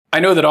I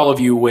know that all of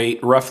you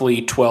wait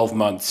roughly 12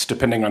 months,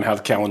 depending on how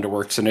the calendar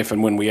works and if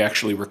and when we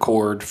actually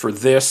record for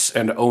this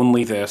and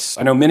only this.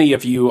 I know many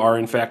of you are,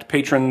 in fact,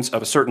 patrons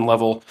of a certain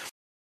level,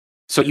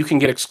 so you can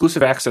get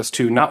exclusive access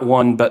to not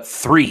one, but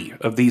 3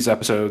 of these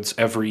episodes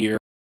every year.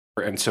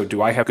 And so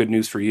do I have good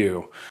news for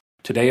you?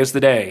 Today is the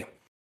day.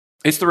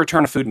 It's the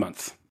return of Food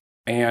Month.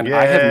 And Yay.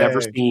 I have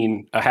never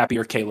seen a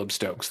happier Caleb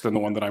Stokes than the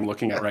one that I'm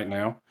looking at right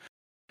now.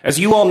 As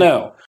you all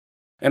know,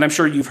 and I'm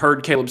sure you've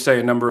heard Caleb say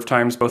a number of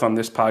times, both on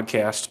this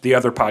podcast, the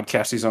other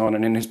podcast he's on,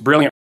 and in his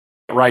brilliant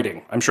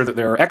writing, I'm sure that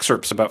there are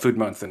excerpts about Food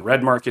Month and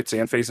Red Markets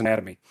and Phase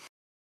Anatomy.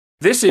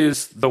 This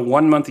is the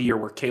 1 month a year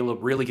where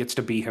Caleb really gets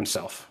to be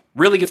himself,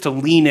 really gets to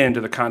lean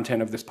into the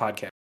content of this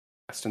podcast.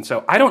 And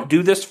so I don't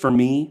do this for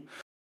me.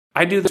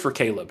 I do this for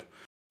Caleb,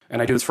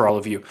 and I do this for all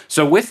of you.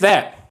 So with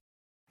that,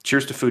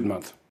 cheers to Food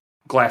Month.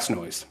 Glass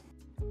noise.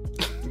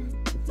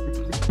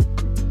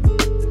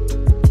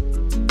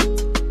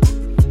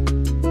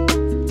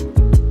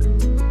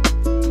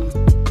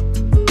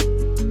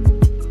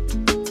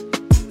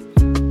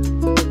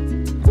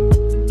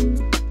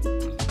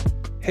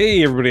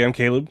 Hey everybody, I'm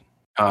Caleb.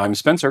 I'm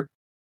Spencer.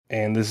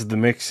 And this is the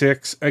Mix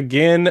 6,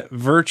 again,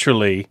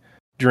 virtually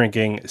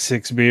drinking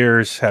 6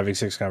 beers, having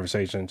 6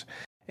 conversations,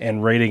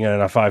 and rating it on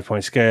a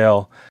 5-point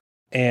scale.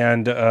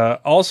 And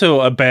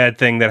also a bad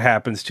thing that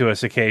happens to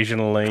us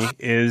occasionally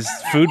is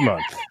Food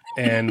Month.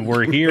 And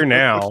we're here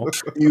now,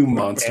 You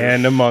monster.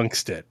 and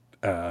amongst it.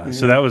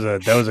 So that was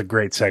a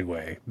great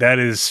segue. That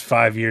is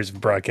 5 years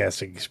of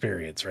broadcasting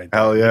experience, right there.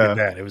 Hell yeah. Look at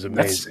that. It was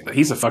amazing.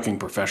 He's a fucking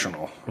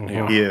professional.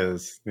 Yeah. He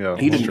is. Yeah,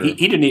 He for didn't. sure.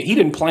 He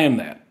didn't plan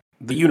that.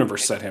 The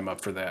universe set him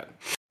up for that.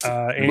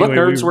 Anyway,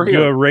 nerds, we're we do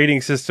here. a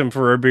rating system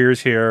for our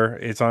beers here.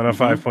 It's on a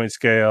 5-point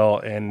scale,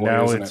 and Boy,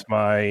 now isn't it's it.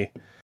 my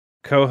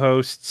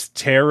co-host's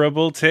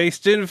terrible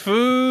taste in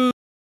food.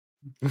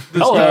 The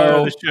Hello. star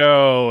of the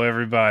show,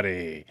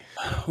 everybody.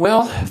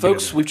 Well,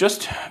 folks, we've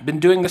just been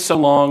doing this so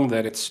long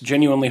that it's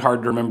genuinely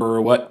hard to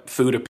remember what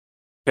food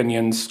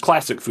opinions,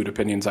 classic food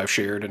opinions I've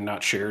shared and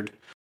not shared.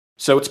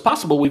 So it's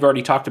possible we've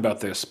already talked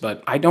about this,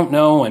 but I don't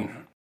know, and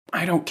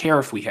I don't care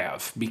if we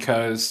have,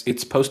 because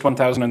it's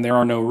post-1000 and there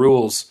are no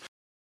rules.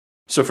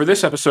 So for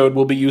this episode,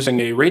 we'll be using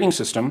a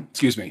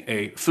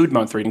a Food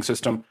Month rating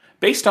system,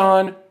 based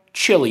on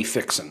chili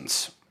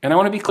fixins. And I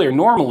want to be clear,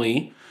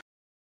 normally,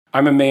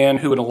 I'm a man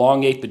who would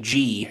elongate the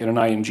G in an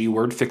ing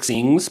word,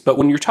 fixings, but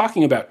when you're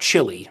talking about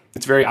chili,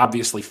 it's very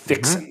obviously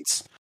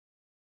fixins.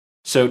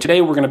 So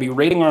today we're going to be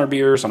rating our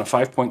beers on a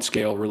 5-point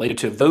scale related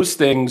to those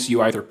things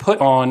you either put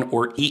on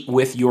or eat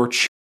with your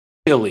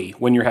chili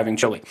when you're having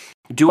chili.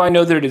 Do I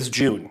know that it is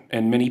June,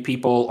 and many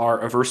people are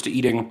averse to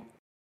eating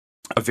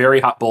a very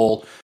hot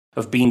bowl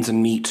of beans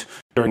and meat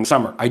during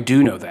summer? I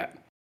do know that.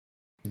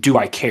 Do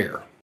I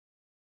care?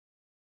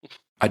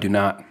 I do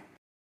not.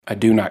 I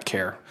do not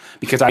care,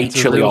 because I eat It's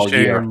a chili real all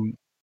year. shame-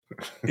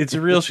 It's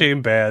a real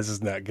shame Baz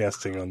is not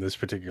guesting on this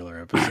particular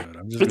episode.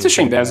 It's gonna a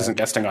shame say Baz that. isn't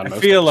guesting on I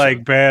most feel episodes.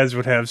 like Baz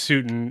would have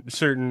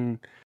certain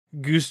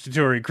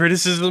gustatory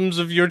criticisms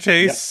of your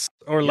tastes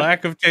or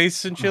lack of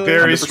tastes in chili.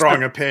 Very 100%.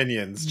 strong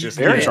opinions. Just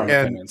Very strong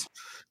and opinions.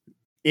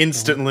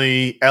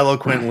 instantly,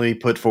 eloquently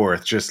put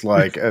forth, just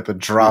like at the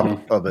drop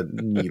of a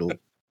needle,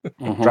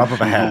 Mhm. drop of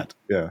a hat.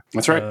 Yeah.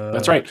 That's right.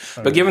 That's right.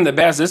 But given that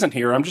Baz isn't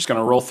here, I'm just going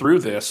to roll through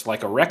this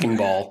like a wrecking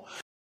ball.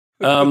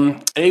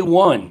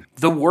 A1,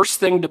 the worst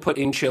thing to put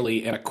in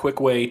chili and a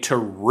quick way to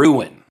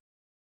ruin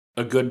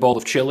a good bowl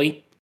of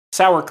chili,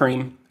 sour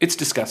cream. It's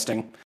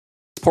disgusting.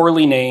 It's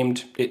poorly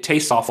named. It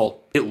tastes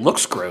awful. It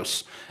looks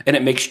gross. And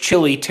it makes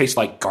chili taste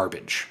like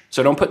garbage.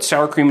 So don't put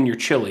sour cream in your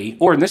chili,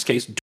 or in this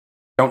case,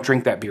 don't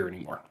drink that beer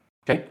anymore.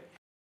 Okay?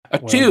 A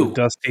Well, 2. the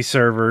dusty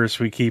servers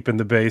we keep in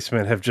the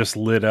basement have just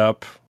lit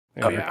up.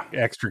 Oh, yeah.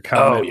 Extra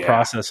continent yeah.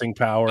 processing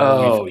power.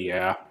 Oh,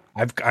 yeah.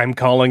 I'm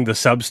calling the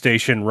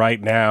substation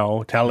right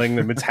now, telling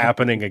them it's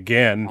happening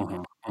again.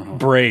 Mhm, mhm,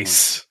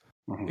 Brace.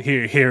 mhm.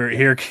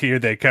 Here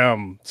they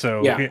come.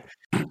 So Yeah.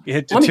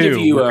 hit to Let me give 2.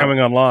 you, We're coming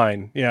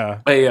online. Yeah.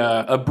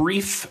 A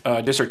brief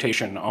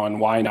dissertation on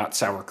why not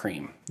sour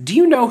cream. Do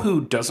you know who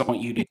doesn't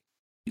want you to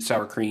eat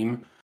sour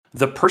cream?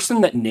 The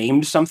person that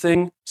named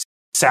something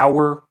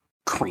sour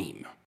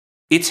cream.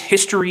 It's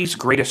history's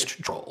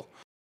greatest troll.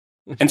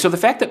 And so the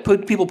fact that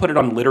people put it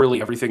on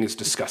literally everything is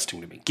disgusting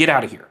to me. Get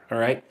out of here, all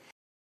right?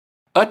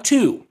 A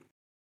 2.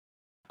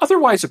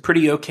 Otherwise a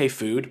pretty okay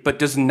food, but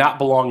does not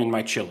belong in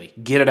my chili.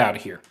 Get it out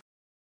of here.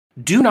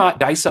 Do not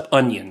dice up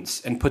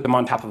onions and put them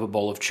on top of a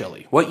bowl of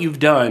chili. What you've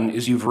done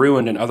is you've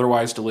ruined an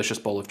otherwise delicious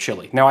bowl of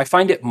chili. Now, I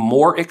find it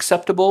more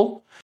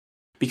acceptable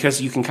because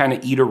you can kind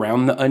of eat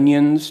around the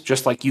onions,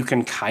 just like you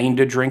can kind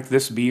of drink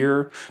this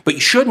beer. But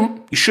you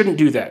shouldn't. You shouldn't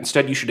do that.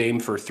 Instead, you should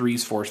aim for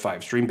 3s, 4s,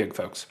 5s. Dream big,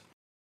 folks.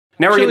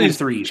 Now we're getting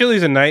to 3s.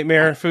 Chili's a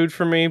nightmare food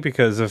for me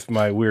because of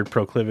my weird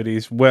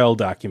proclivities, well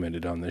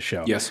documented on this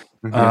show. Yes.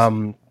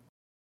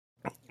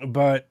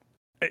 But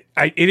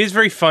it is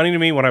very funny to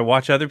me when I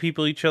watch other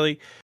people eat chili.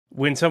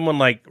 when someone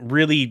like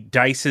really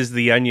dices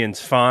the onions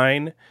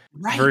fine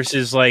Right.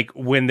 versus like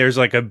when there's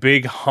like a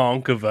big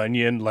honk of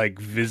onion like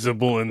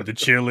visible in the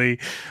chili.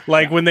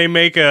 Like when they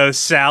make a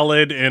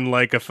salad in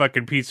like a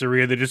fucking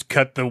pizzeria, they just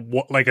cut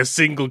like a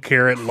single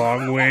carrot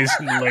long ways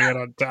and lay it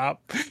on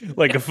top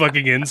like a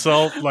fucking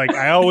insult. Like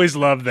I always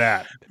love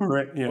that.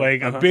 Right. Yeah.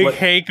 Like a big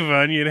hank of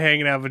onion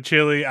hanging out of a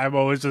chili. I'm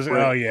always just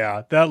oh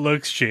yeah, that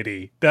looks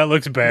shitty. That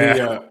looks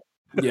bad.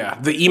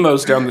 The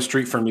emos down the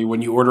street from me,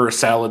 when you order a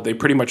salad, they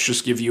pretty much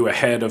just give you a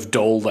head of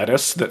Dole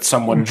lettuce that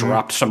someone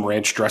dropped some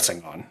ranch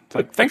dressing on. It's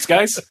like, thanks,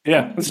 guys.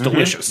 Yeah, it's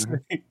delicious.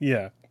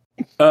 Yeah.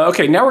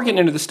 Okay, now we're getting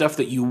into the stuff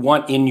that you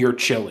want in your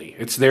chili.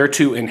 It's there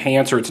to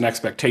enhance or it's an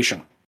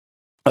expectation.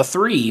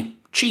 3,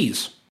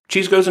 cheese.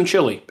 Cheese goes in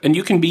chili. And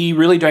you can be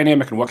really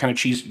dynamic in what kind of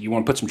cheese. You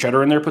want to put some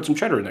cheddar in there, put some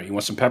cheddar in there. You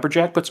want some pepper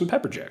jack, put some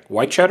pepper jack.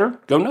 White cheddar,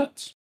 go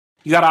nuts.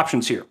 You got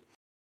options here.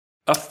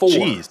 4.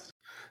 Cheese.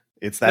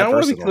 It's that now, I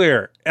want to versatile. be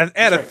clear.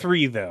 At a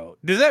 3, though,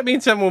 does that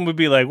mean someone would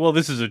be like, well,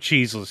 this is a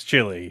cheeseless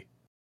chili?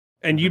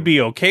 And you'd be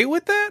okay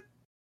with that?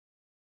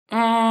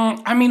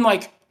 I mean,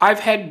 like, I've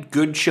had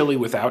good chili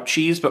without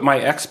cheese, but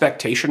my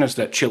expectation is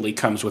that chili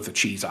comes with a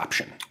cheese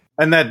option.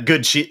 And that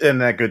good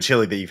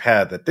chili that you've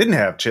had that didn't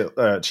have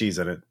cheese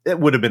in it, it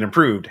would have been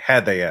improved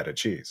had they added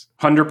cheese.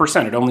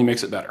 100%. It only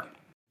makes it better.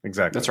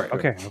 Exactly. That's right.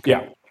 Okay.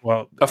 Yeah.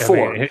 Well,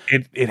 4. mean,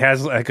 it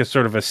has like a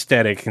sort of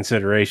aesthetic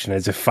consideration,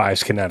 as if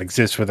 5s cannot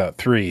exist without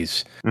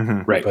 3s.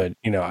 Mm-hmm. Right. But,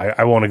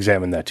 I won't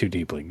examine that too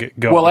deeply.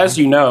 Go Well, on. as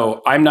you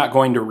know, I'm not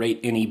going to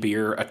rate any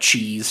beer a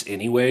cheese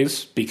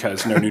anyways,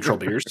 because no neutral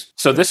beers.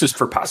 So this is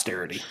for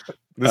posterity.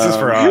 This is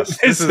for us.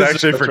 This is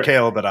actually for right.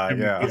 Caleb and I.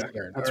 Yeah.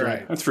 That's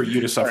right. That's for you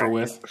to suffer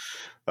with.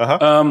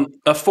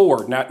 Uh-huh.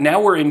 4.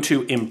 Now we're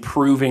into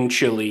improving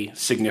chili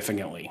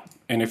significantly.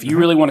 And if you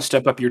really want to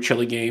step up your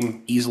chili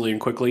game easily and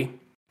quickly,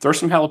 throw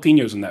some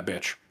jalapenos in that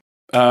bitch.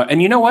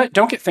 And you know what?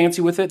 Don't get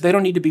fancy with it. They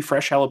don't need to be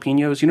fresh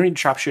jalapenos. You don't need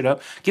to chop shit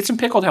up. Get some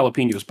pickled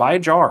jalapenos. Buy a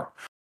jar.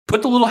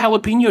 Put the little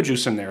jalapeno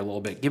juice in there a little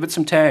bit. Give it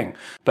some tang.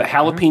 But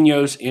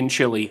jalapenos in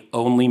chili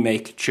only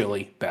make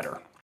chili better.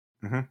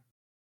 Mm-hmm.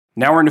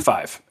 Now we're into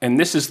 5. And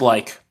this is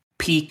like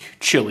peak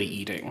chili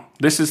eating.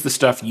 This is the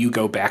stuff you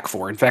go back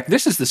for. In fact,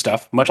 this is the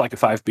stuff, much like a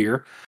 5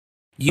 beer,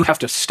 you have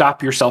to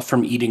stop yourself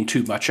from eating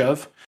too much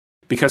of,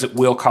 because it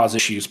will cause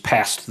issues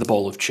past the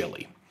bowl of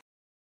chili.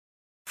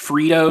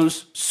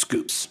 Fritos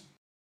scoops.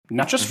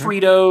 Not just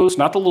Fritos,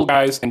 not the little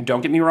guys, and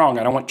don't get me wrong,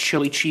 I don't want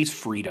chili cheese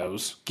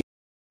Fritos.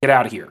 Get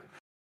out of here.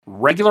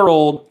 Regular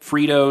old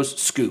Fritos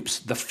scoops,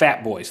 the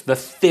fat boys, the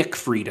thick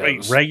Fritos.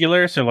 Wait,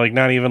 regular? So, like,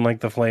 not even like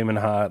the Flamin'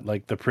 Hot,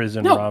 like the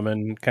prison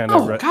ramen kind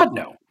of. Oh, God,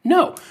 no.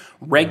 No.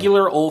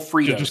 Regular old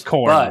Fritos. Just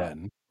corn, but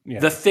then. Yeah.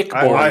 the thick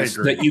boys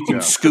that you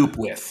can scoop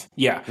with.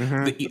 Yeah.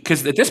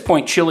 Because at this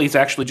point, chili's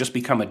actually just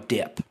become a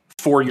dip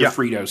for your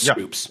Fritos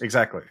scoops.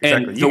 Exactly.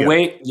 And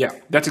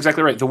that's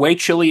exactly right. The way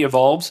chili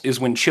evolves is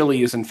when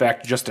chili is in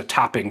fact just a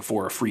topping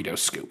for a Frito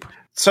scoop.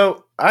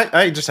 So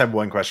I just have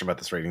one question about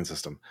this rating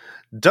system.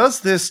 Does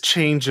this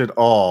change at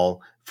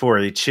all for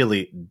a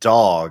chili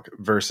dog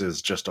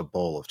versus just a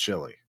bowl of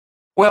chili?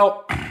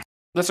 Well,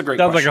 that's a great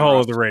question. Sounds like a whole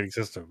other rating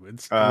system. We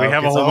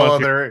have a whole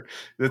bunch.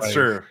 That's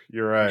true.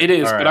 You're right. It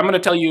is, all right. but I'm going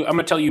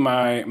to tell you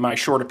my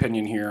short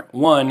opinion here.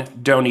 1,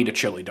 don't eat a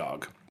chili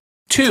dog.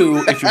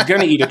 2, if you're going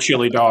to eat a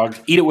chili dog,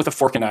 eat it with a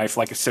fork and knife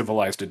like a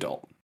civilized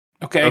adult.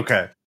 Okay?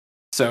 Okay.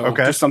 So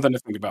just something to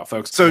think about,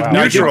 folks. So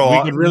neutral.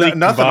 We could really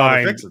nothing on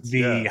combine the fixins.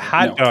 the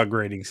hot dog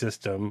rating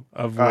system,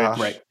 of which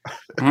right.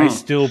 I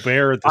still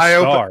bear the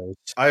stars.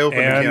 I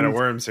opened a can of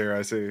worms here.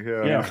 I see.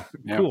 Yeah.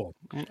 Cool.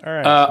 All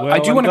right. I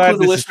do want to clue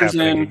the listeners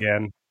in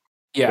again.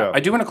 Yeah, I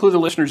do want to clue the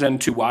listeners in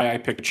to why I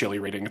picked a chili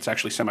rating. It's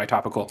actually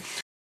semi-topical.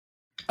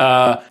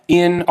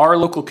 In our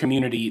local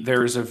community,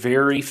 there's a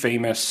very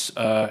famous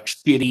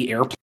shitty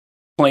airplane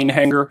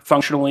hangar,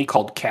 functionally,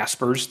 called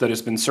Casper's, that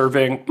has been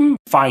serving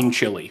fine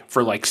chili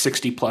for like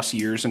 60 plus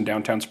years in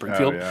downtown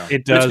Springfield.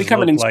 It does look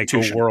like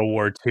a World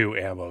War II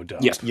ammo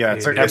dump. Yes. Yeah,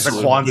 it's a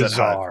Quonset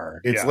hut.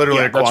 It's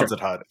literally a Quonset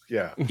hut.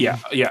 Yeah.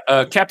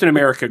 Yeah. Captain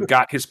America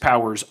got his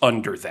powers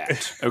under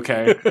that.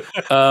 Okay.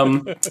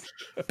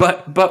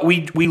 But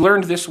we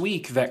learned this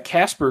week that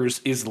Casper's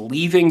is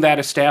leaving that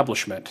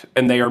establishment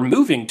and they are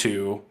moving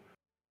to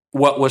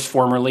what was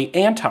formerly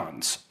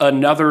Anton's,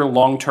 another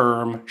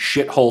long-term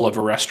shithole of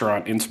a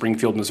restaurant in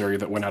Springfield, Missouri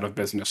that went out of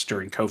business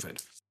during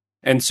COVID.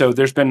 And so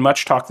there's been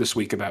much talk this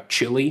week about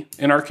chili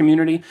in our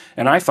community.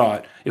 And I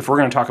thought, if we're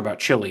going to talk about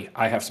chili,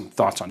 I have some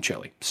thoughts on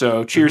chili.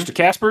 So cheers to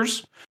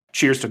Casper's.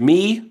 Cheers to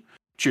me.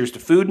 Cheers to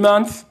Food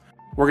Month.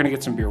 We're going to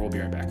get some beer. We'll be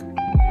right back.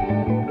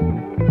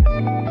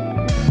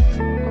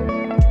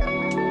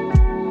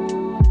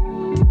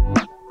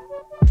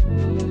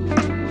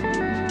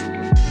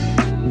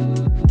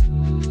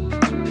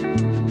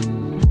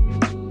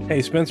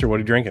 Hey, Spencer, what are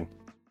you drinking?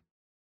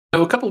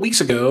 So a couple weeks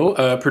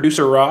ago,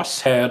 producer Ross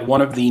had one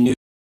of the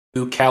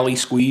new Cali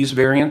Squeeze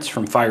variants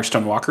from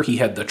Firestone Walker. He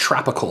had the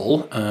Tropical,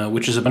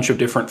 which is a bunch of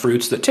different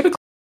fruits that typically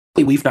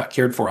we've not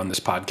cared for on this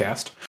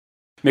podcast,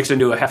 mixed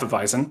into a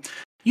Hefeweizen.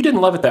 You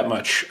didn't love it that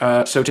much.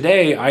 So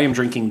today I am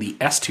drinking the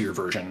S tier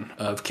version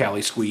of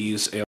Cali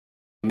Squeeze. And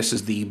this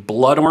is the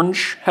Blood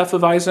Orange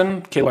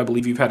Hefeweizen. Caleb, I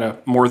believe you've had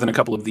more than a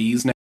couple of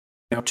these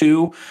now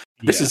too.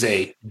 This is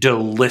a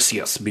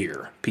delicious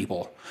beer,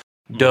 people.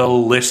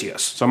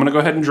 Delicious. So I'm going to go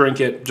ahead and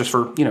drink it just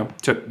for,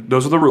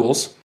 those are the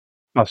rules.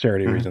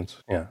 Posterity reasons.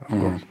 Yeah, of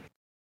course.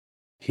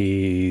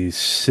 He's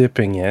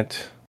sipping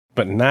it,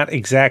 but not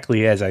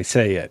exactly as I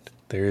say it.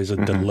 There is a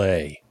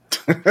delay.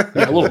 Yeah,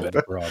 a little bit.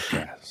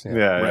 Broadcast.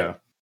 Yeah.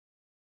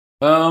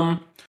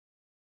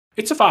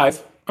 It's a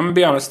 5. I'm going to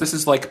be honest. This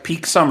is like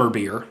peak summer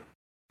beer.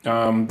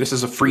 This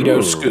is a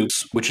Frito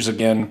Scoops, which is,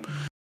 again,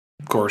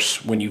 of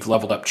course, when you've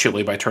leveled up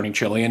chili by turning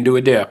chili into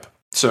a dip.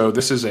 So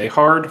this is a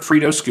hard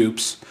Frito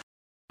Scoops.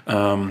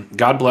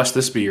 God bless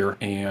this beer,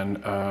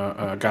 and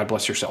God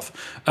bless yourself.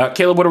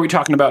 Caleb, what are we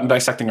talking about in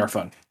Dissecting Our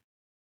Fun?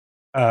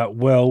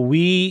 Well,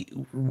 we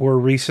were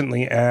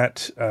recently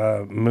at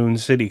Moon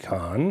City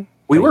Con.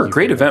 We were.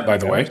 Great event, by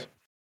the way.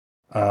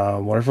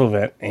 Wonderful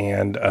event.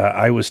 And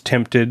I was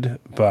tempted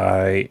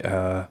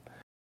by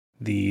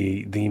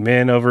the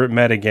men over at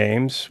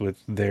Metagames with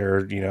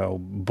their,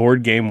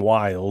 board game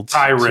wilds.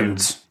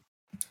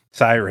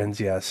 Sirens,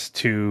 yes.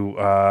 To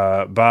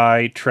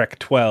buy Trek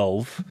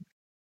 12.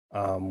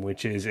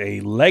 Which is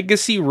a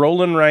legacy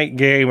roll and write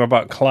game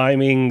about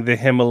climbing the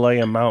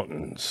Himalaya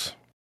mountains.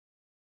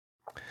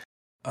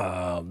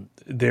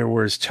 There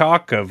was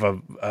talk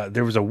of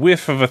there was a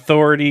whiff of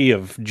authority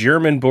of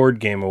German board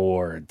game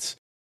awards,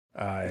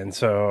 and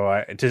so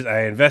I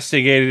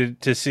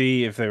investigated to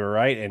see if they were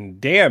right. And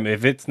damn,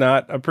 if it's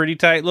not a pretty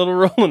tight little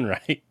roll and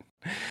write,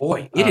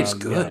 boy, it is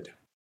good.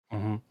 Yeah.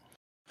 Mm-hmm.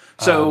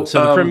 So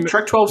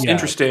Trek 12 is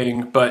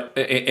interesting, but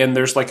and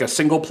there's like a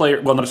single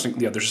player. Well, there's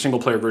a single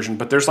player version,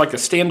 but there's like a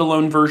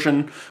standalone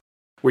version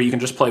where you can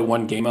just play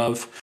one game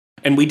of.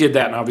 And we did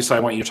that, and obviously I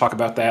want you to talk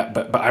about that.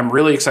 But I'm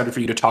really excited for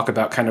you to talk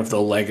about kind of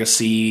the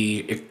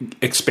legacy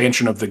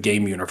expansion of the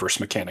game universe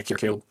mechanic here,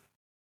 Caleb.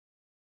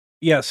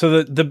 Yeah.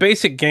 So the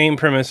basic game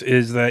premise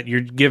is that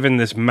you're given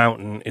this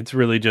mountain. It's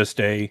really just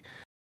a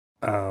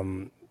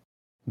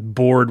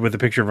board with a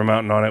picture of a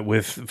mountain on it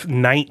with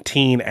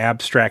 19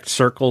 abstract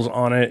circles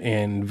on it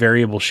in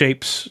variable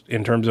shapes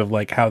in terms of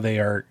like how they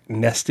are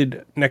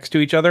nested next to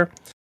each other.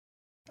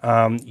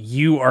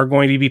 You are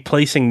going to be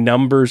placing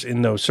numbers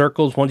in those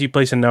circles. Once you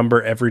place a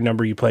number, every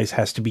number you place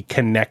has to be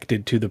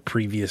connected to the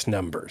previous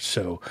numbers.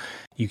 So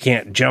you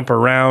can't jump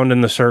around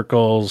in the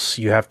circles.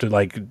 You have to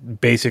like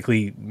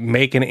basically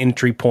make an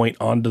entry point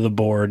onto the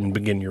board and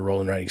begin your roll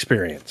and write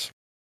experience.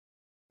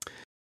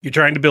 You're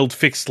trying to build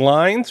fixed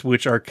lines,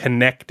 which are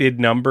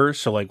connected numbers.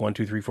 So like 1,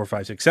 2, 3, 4,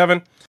 5, 6,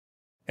 7.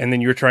 And then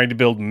you're trying to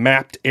build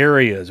mapped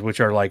areas, which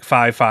are like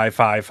 5, 5,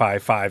 5,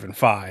 5, 5, and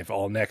 5,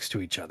 all next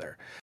to each other.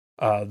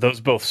 Those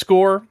both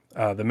score.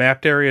 The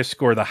mapped areas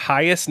score the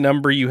highest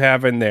number you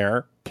have in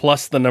there,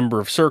 plus the number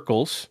of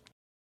circles.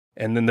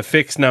 And then the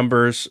fixed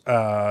numbers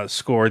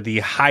score the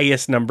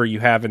highest number you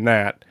have in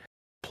that,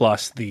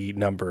 plus the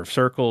number of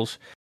circles.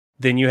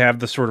 Then you have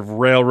the sort of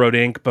Railroad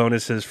Ink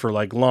bonuses for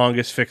like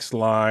longest fixed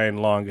line,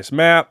 longest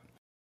map,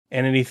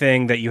 and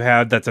anything that you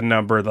have that's a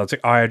number that's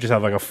like, I just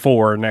have like a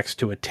 4 next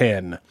to a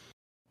 10.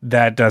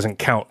 That doesn't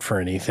count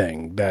for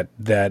anything.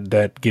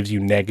 That gives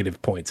you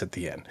negative points at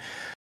the end.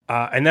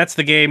 And that's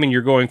the game, and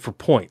you're going for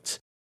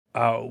points.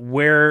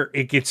 Where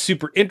it gets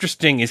super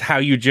interesting is how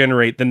you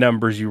generate the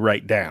numbers you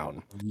write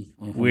down,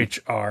 which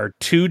are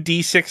 2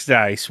 d6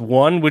 dice,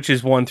 one which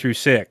is 1 through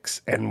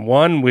 6, and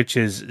one which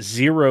is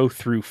 0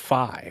 through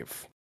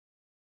 5.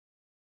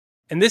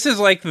 And this is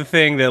like the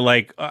thing that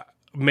like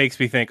makes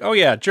me think, oh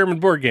yeah, German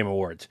Board Game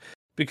Awards.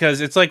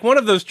 Because it's like one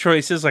of those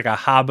choices, like a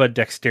Haba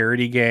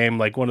dexterity game,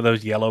 like one of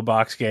those yellow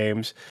box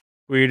games,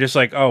 where you're just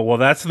like, oh, well,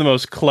 that's the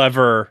most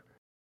clever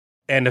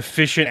and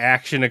efficient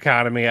action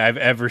economy I've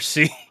ever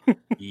seen.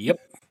 Yep.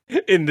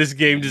 In this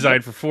game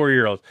designed for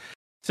 4-year-olds.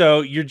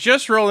 So you're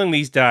just rolling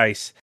these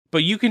dice,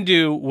 but you can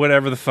do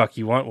whatever the fuck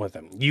you want with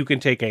them. You can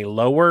take a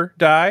lower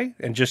die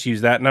and just use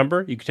that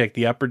number. You can take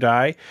the upper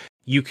die.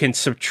 You can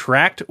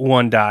subtract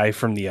one die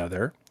from the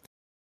other.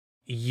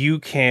 You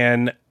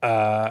can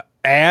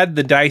add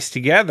the dice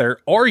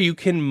together, or you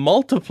can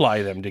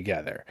multiply them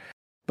together.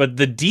 But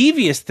the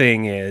devious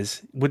thing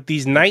is, with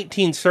these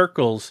 19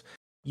 circles,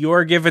 you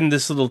are given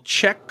this little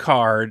check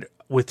card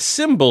with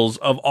symbols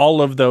of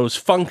all of those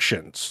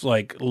functions,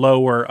 like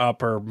lower,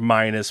 upper,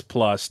 minus,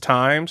 plus,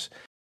 times.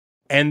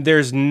 And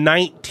there's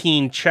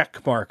 19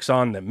 check marks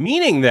on them,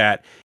 meaning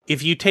that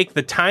if you take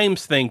the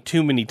times thing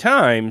too many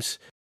times,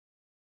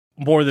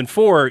 more than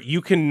 4, you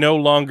can no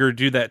longer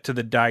do that to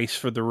the dice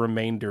for the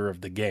remainder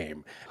of the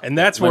game. And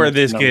that's where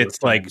this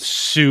gets like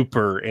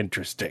super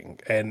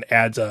interesting and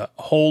adds a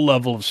whole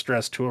level of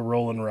stress to a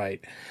roll and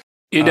write.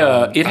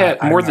 It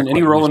had more than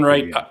any roll and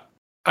write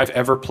I've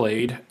ever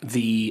played.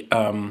 The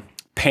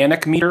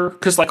panic meter,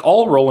 because like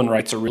all roll and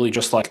writes are really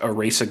just like a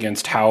race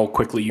against how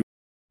quickly you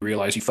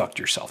realize you fucked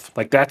yourself.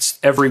 Like that's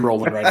every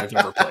roll and write I've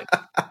ever played.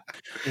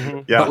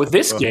 Yeah. But with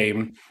this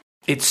game,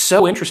 it's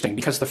so interesting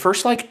because the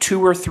first like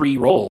 2 or 3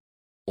 rolls,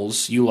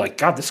 you like,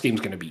 God, this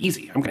game's going to be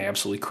easy. I'm going to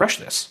absolutely crush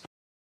this.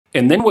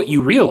 And then what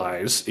you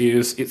realize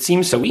is it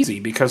seems so easy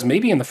because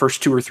maybe in the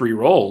first 2 or 3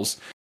 rolls,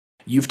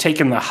 you've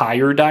taken the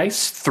higher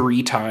dice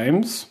 3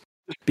 times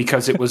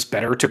because it was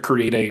better to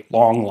create a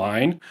long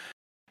line.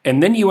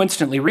 And then you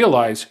instantly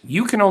realize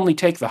you can only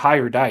take the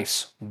higher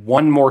dice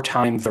 1 more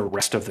time the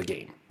rest of the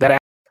game.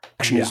 That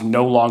action is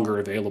no longer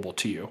available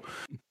to you.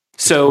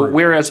 So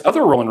whereas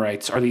other roll and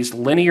writes are these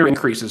linear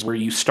increases where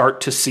you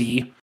start to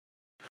see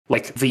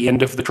like the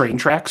end of the train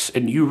tracks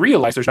and you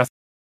realize there's nothing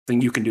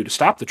you can do to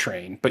stop the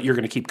train, but you're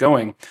going to keep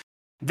going.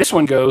 This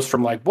one goes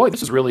from like, boy,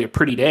 this is really a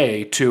pretty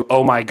day to,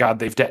 oh my God,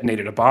 they've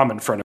detonated a bomb in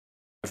front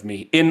of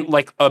me in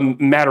like a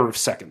matter of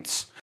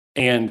seconds.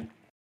 And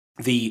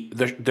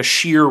the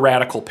sheer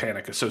radical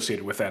panic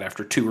associated with that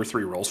after 2 or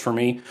 3 rolls for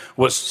me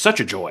was such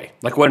a joy.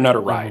 Like what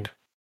another ride.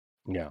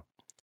 Yeah.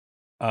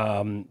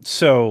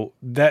 So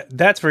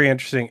that's very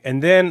interesting.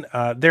 And then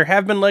there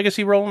have been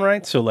legacy roll and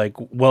writes. So like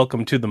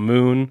Welcome to the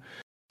Moon.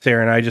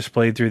 Sarah and I just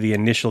played through the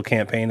initial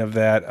campaign of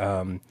that.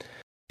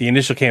 The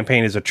initial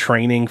campaign is a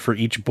training for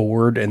each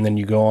board, and then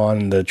you go on,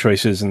 and the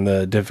choices and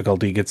the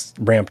difficulty gets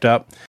ramped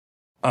up.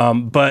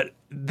 But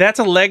that's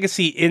a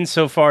legacy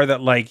insofar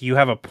that like you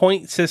have a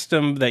point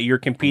system that you're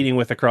competing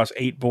with across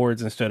 8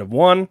 boards instead of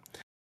 1.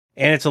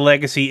 And it's a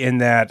legacy in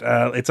that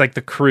it's like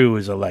The Crew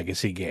is a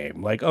legacy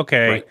game. Like,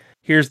 okay, right.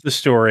 Here's the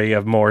story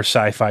of more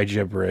sci-fi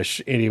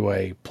gibberish.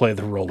 Anyway, play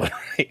the roll and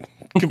write.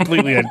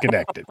 Completely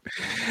unconnected.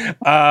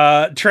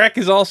 Trek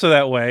is also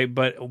that way,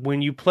 but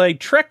when you play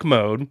Trek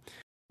mode,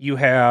 you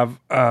have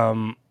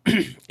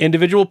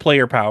individual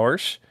player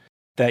powers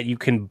that you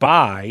can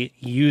buy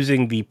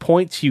using the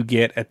points you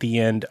get at the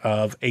end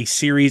of a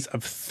series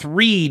of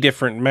 3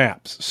 different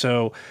maps.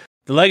 So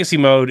the legacy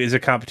mode is a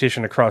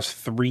competition across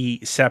 3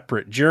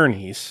 separate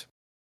journeys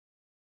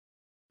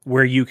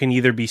where you can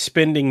either be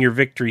spending your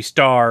victory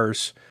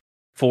stars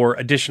for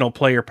additional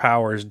player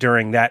powers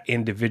during that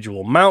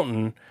individual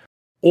mountain,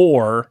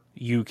 or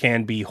you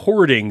can be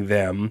hoarding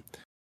them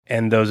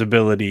and those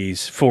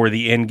abilities for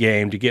the end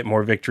game to get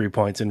more victory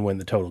points and win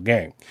the total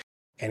game.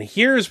 And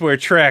here's where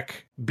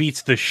Trek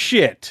beats the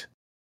shit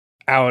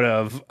out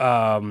of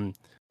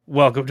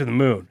Welcome to the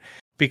Moon.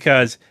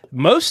 Because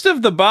most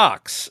of the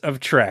box of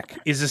Trek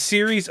is a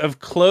series of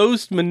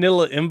closed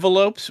manila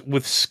envelopes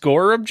with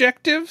score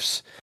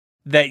objectives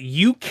that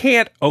you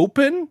can't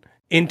open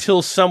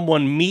until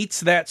someone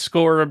meets that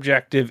score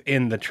objective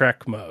in the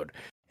Trek mode.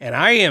 And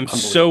I am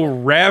so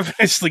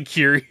ravenously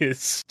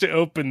curious to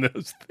open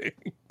those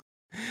things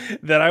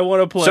that I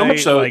want to play so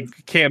much so,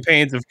 like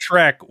campaigns of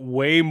Trek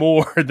way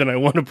more than I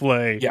want to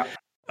play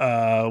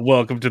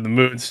Welcome to the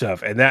Moon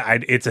stuff. And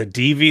that it's a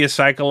devious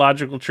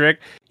psychological trick.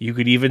 You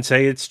could even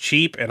say it's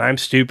cheap, and I'm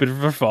stupid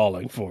for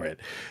falling for it.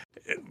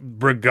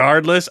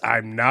 Regardless,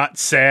 I'm not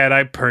sad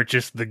I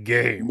purchased the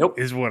game. Nope.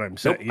 Is what I'm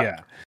saying. Nope. Yeah.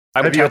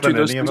 I would tattoo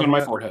those things on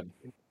my forehead.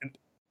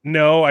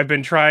 No, I've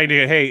been trying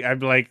to, I'm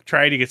like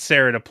trying to get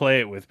Sarah to play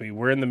it with me.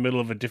 We're in the middle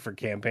of a different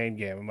campaign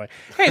game. I'm like,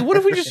 hey, what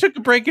if we just took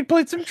a break and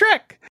played some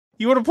Trek?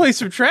 You want to play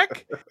some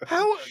Trek?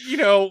 How, we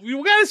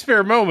got a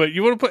spare moment.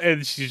 You want to play?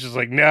 And she's just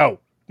like, no.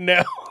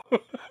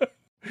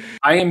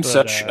 I am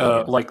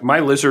like my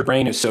lizard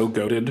brain is so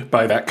goated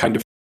by that kind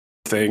of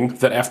thing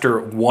that after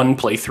one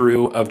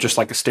playthrough of just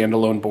like a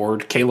standalone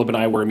board, Caleb and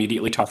I were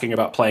immediately talking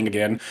about playing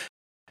again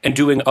and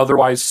doing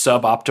otherwise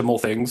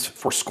suboptimal things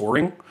for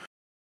scoring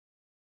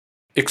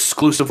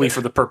exclusively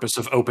for the purpose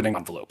of opening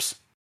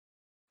envelopes.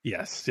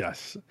 Yes.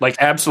 Like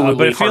absolutely.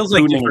 But it feels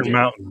like different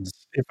mountains,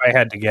 if I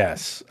had to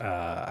guess.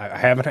 I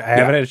haven't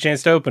had a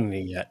chance to open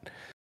any yet.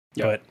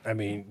 Yep. But I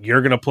mean,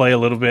 you're going to play a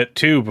little bit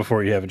too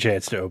before you have a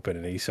chance to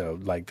open any. So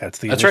like that's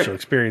the initial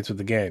experience with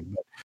the game.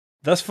 But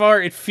thus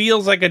far, it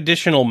feels like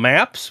additional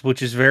maps,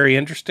 which is very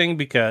interesting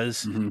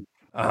because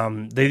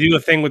they do a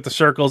thing with the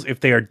circles.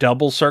 If they are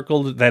double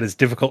circled, that is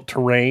difficult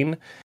terrain.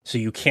 So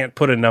you can't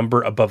put a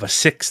number above a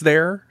 6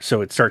 there.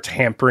 So it starts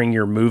hampering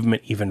your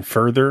movement even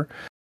further.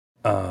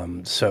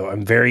 So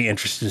I'm very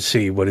interested to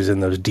see what is in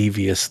those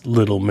devious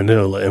little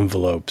manila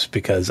envelopes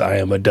because I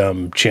am a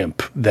dumb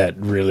chimp that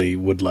really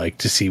would like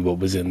to see what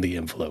was in the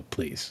envelope,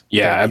 please.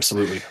 Yeah,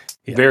 absolutely.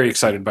 Yeah. Very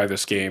excited by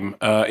this game.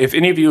 If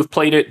any of you have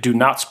played it, do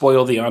not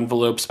spoil the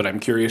envelopes, but I'm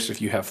curious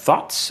if you have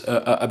thoughts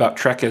about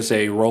Trek as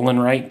a roll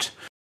and write.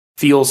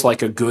 Feels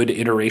like a good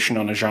iteration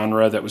on a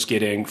genre that was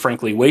getting,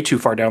 frankly, way too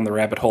far down the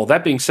rabbit hole.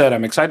 That being said,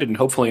 I'm excited, and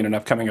hopefully in an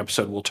upcoming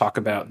episode we'll talk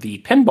about the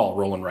pinball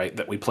roll and write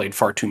that we played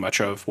far too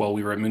much of while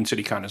we were at Moon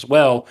City Con as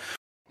well,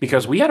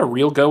 because we had a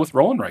real go with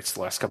roll and writes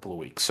the last couple of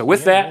weeks. So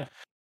with that,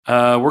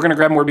 we're going to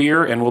grab more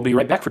beer, and we'll be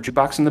right back for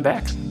Jukebox in the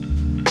Back.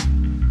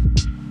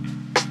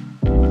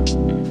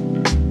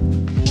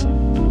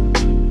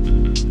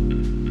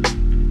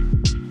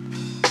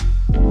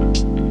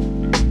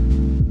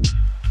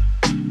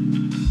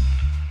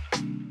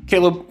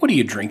 Caleb, what are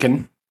you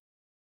drinking?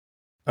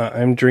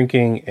 I'm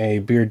drinking a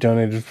beer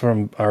donated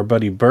from our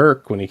buddy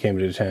Burke when he came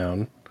to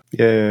town.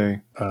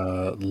 Yay.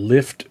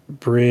 Lift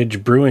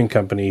Bridge Brewing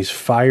Company's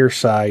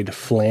Fireside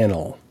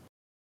Flannel,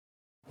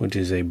 which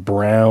is a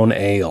brown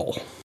ale.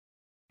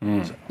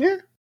 So. Yeah,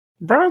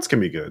 browns can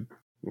be good.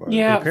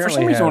 Yeah, Apparently for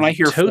some reason when I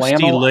hear toasty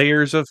flannel,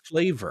 layers of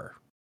flavor.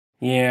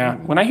 yeah,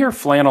 when I hear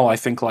flannel, I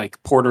think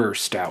like porter or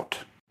stout.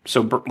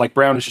 So like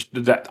brown is just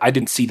that I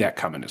didn't see that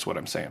coming. Is what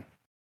I'm saying.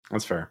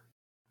 That's fair.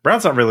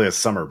 Brown's not really a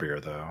summer beer,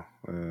 though.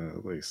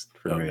 At least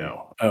for me.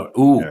 No. Oh,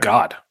 ooh, Yeah.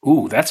 God.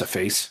 Ooh, that's a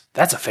face.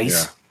 That's a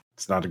face. Yeah.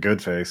 It's not a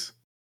good face.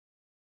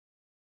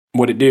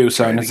 What'd it do,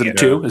 son? Trying to Is it a get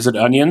 2? Is it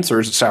onions or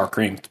is it sour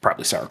cream? It's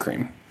probably sour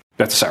cream.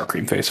 That's a sour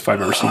cream face if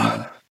I've ever seen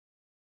one.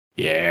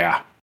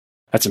 Yeah.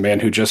 That's a man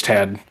who just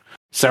had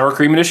sour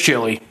cream in his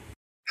chili.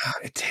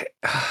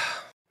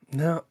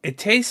 No, it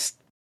tastes.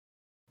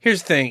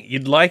 Here's the thing: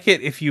 you'd like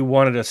it if you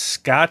wanted a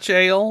Scotch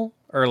ale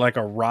or like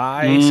a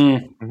rye,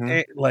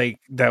 Mhm. like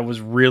that was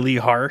really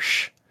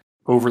harsh.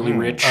 Overly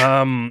rich.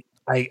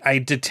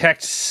 I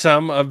detect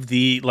some of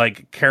the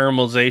like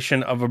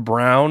caramelization of a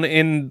brown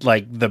in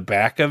like the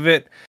back of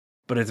it,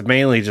 but it's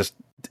mainly just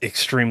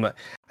extremely.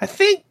 I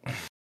think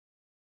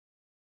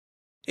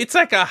it's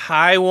like a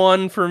high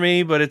 1 for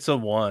me, but it's a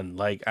 1.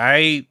 Like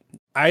I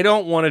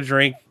don't want to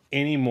drink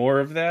any more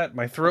of that.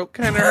 My throat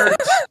kind of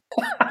hurts.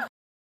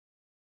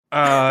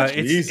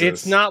 Jesus.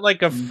 It's not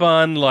like a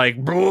fun like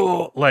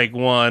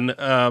one,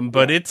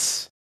 but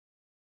it's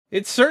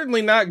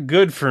certainly not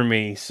good for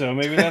me. So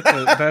maybe that's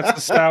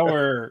a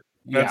sour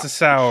a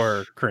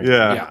sour cream.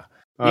 Yeah. Yeah.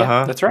 Uh-huh.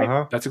 Yeah, that's right.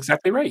 Uh-huh. That's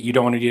exactly right. You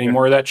don't want to get any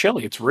more of that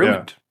chili. It's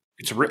ruined.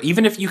 It's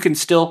even if you can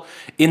still,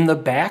 in the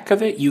back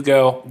of it, you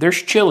go,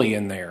 there's chili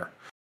in there.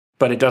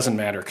 But it doesn't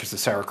matter because the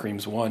sour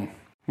cream's won.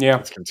 Yeah.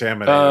 It's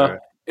contaminated.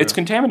 It's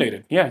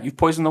contaminated. Yeah, you've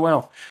poisoned the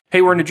well.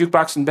 Hey, we're in a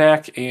jukebox and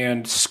back,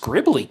 and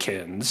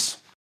Scribblykins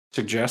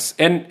suggests,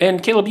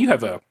 and Caleb, you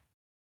have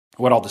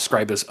what I'll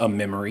describe as a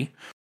memory.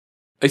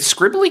 Is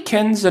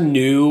Scribblykins a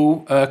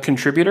new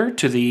contributor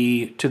to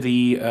the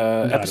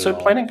Not episode at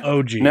all. planning?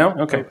 OG. No?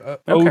 Okay.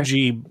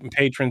 OG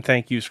patron,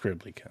 thank you,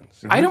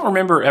 Scribblykins. I don't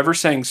remember ever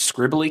saying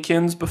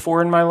Scribblykins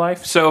before in my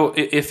life. So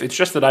if it's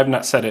just that I've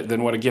not said it,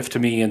 then what a gift to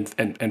me,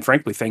 and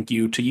frankly, thank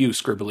you to you,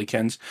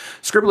 Scribblykins.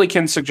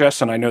 Scribblykins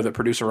suggests, and I know that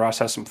producer Ross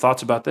has some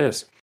thoughts about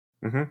this,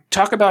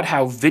 talk about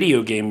how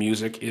video game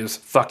music is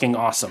fucking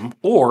awesome,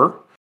 or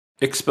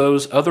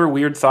expose other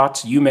weird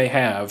thoughts you may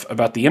have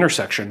about the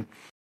intersection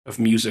of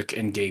music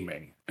and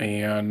gaming.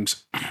 And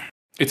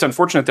it's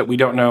unfortunate that we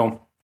don't know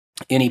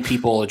any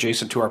people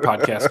adjacent to our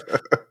podcast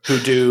who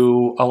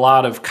do a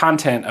lot of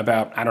content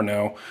about, I don't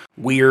know,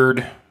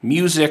 weird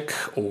music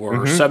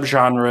or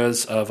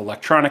subgenres of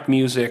electronic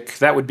music.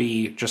 That would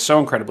be just so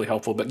incredibly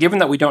helpful. But given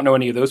that we don't know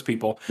any of those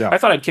people, I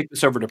thought I'd kick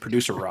this over to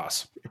producer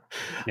Ross.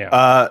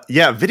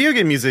 Video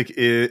game music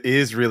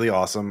is really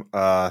awesome.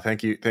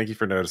 Thank you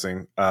for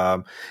noticing.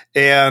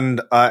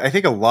 And I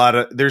think a lot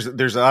of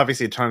there's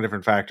obviously a ton of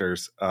different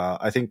factors.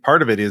 I think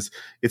part of it is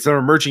it's an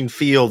emerging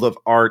field of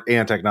art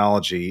and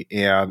technology,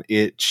 and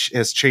it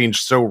has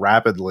changed so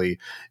rapidly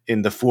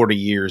in the 40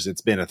 years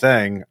it's been a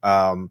thing,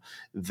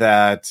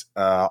 that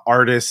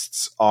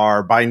artists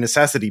are by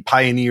necessity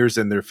pioneers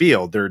in their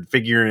field. They're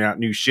figuring out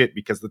new shit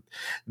because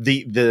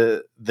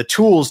the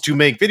tools to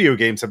make video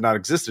games have not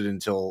existed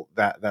until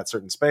that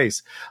certain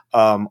space.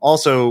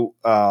 Also,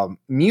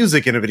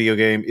 music in a video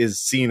game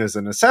is seen as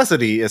a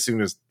necessity as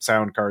soon as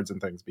sound cards and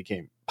things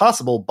became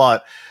possible,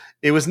 but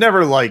it was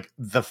never like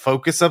the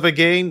focus of a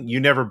game. You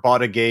never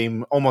bought a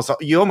game.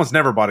 You almost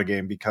never bought a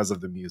game because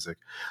of the music.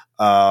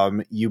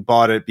 You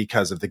bought it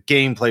because of the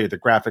gameplay or the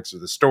graphics or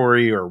the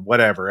story or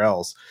whatever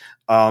else.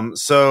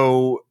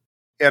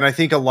 And I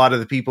think a lot of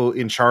the people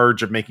in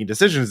charge of making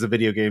decisions of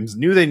video games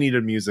knew they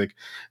needed music,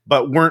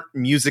 but weren't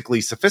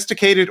musically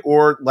sophisticated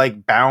or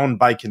like bound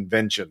by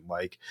convention,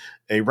 like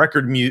a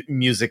record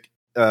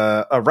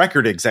a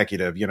record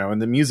executive, in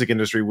the music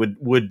industry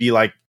would be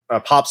like, a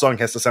pop song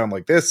has to sound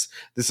like this.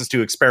 This is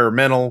too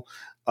experimental.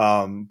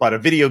 But a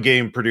video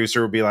game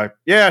producer would be like,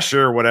 yeah,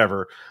 sure,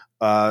 whatever.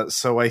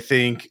 So I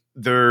think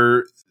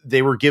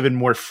they were given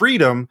more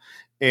freedom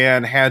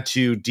and had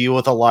to deal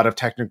with a lot of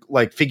technical,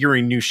 like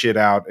figuring new shit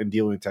out and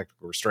dealing with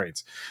technical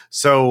restraints.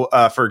 So,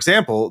 for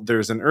example,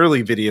 there's an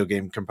early video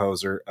game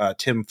composer,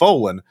 Tim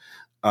Follin,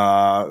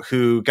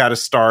 who got to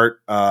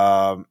start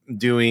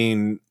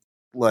doing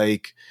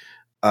like,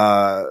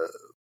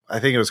 I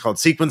think it was called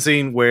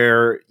sequencing,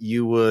 where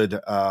you would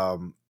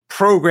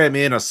program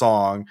in a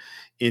song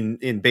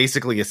in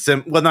basically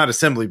not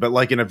assembly, but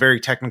like in a very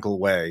technical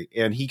way.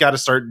 And he got to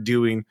start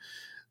doing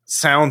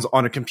sounds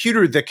on a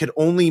computer that could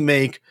only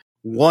make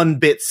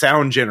 1-bit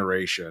sound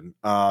generation,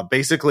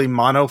 basically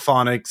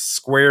monophonic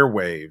square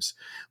waves.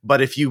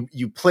 But if you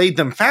played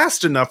them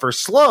fast enough or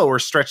slow or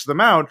stretched them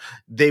out,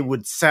 they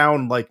would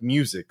sound like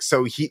music.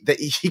 So he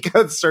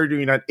got started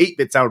doing an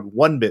 8-bit sound,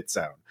 1-bit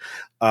sound.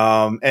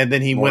 And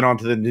then he went on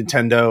to the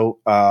Nintendo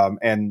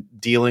and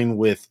dealing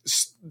with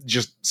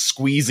just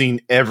squeezing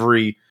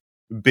every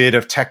bit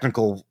of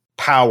technical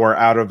power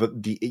out of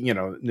the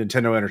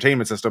Nintendo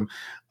Entertainment System,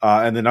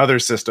 and then other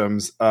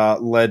systems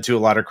led to a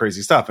lot of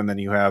crazy stuff. And then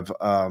you have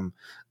a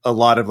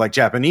lot of like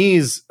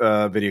Japanese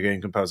video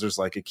game composers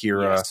like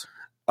Akira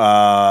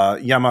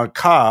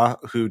Yamaoka,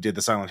 who did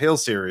the Silent Hill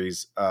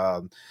series.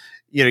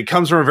 he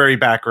comes from a very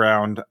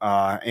background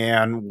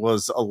and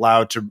was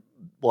allowed to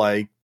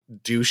like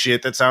do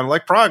shit that sounded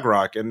like prog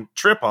rock and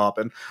trip hop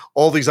and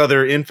all these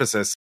other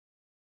emphasis.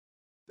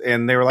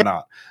 And they were like,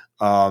 not.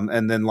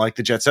 And then like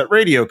the Jet Set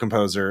Radio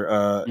composer,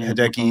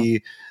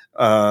 Hideki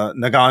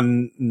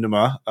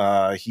Naganuma,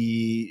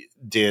 he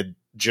did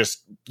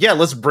just,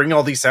 let's bring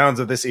all these sounds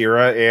of this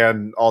era,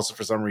 and also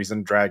for some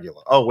reason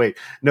Dragula. Oh wait,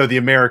 no, the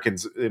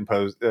Americans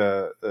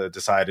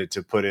decided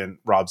to put in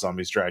Rob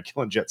Zombie's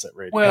Dragula and Jet Set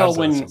Radio. Well,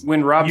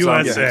 when Rob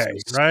USA,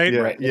 Zombie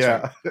right? Right,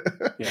 yeah.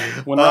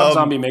 When Rob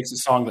Zombie makes a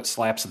song that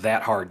slaps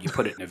that hard, you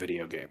put it in a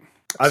video game.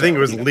 I think it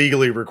was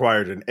legally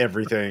required in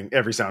every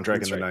soundtrack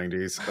that's in the right.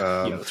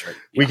 90s. That's right.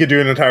 We could do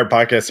an entire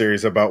podcast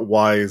series about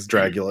why is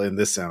Dragula in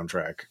this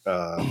soundtrack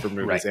for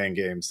movies and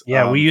games.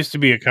 Yeah, we used to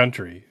be a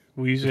country.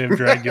 We used to have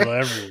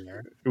Dragula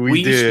everywhere.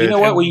 We did. You know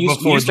what? We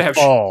used to have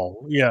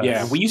fall.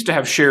 we used to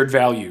have shared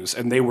values,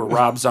 and they were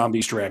Rob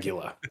Zombie's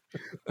Dragula.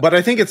 But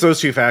I think it's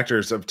those two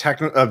factors of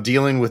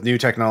dealing with new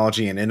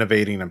technology and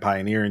innovating and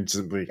pioneering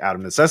simply out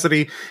of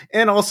necessity,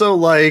 and also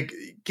like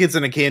kids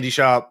in a candy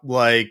shop.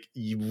 Like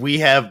we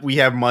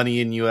have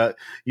money, and you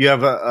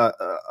have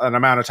an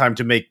amount of time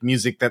to make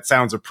music that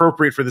sounds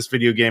appropriate for this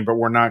video game, but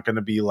we're not going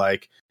to be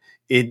like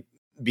it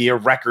be a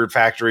record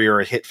factory or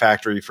a hit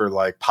factory for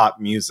like pop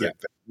music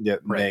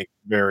that make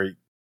very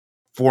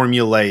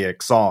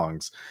formulaic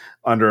songs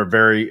under a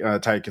very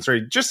tight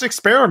constraint. Just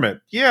experiment.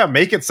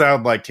 Make it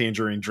sound like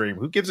Tangerine Dream.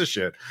 Who gives a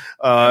shit?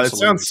 It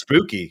sounds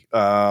spooky.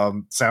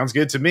 Sounds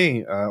good to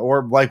me.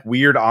 Or like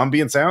weird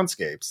ambient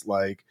soundscapes.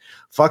 Like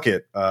fuck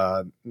it.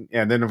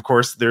 And then of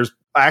course there's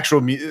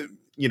actual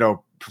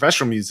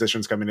professional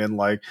musicians coming in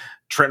like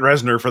Trent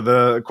Reznor for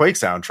the Quake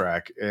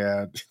soundtrack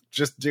and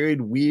just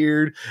doing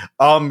weird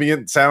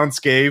ambient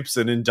soundscapes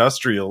and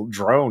industrial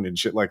drone and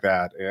shit like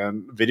that.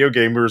 And video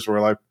gamers were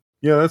like,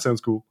 yeah, that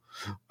sounds cool.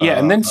 Yeah,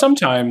 and then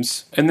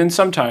sometimes,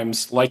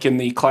 like in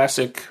the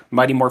classic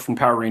Mighty Morphin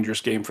Power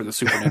Rangers game for the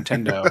Super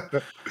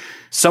Nintendo,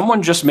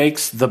 someone just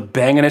makes the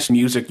bangingest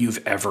music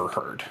you've ever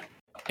heard.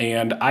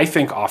 And I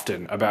think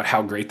often about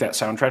how great that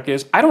soundtrack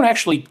is. I don't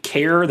actually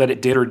care that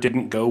it did or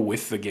didn't go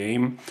with the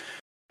game.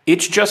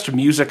 It's just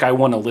music I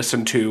want to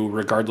listen to,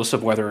 regardless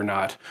of whether or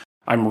not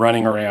I'm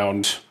running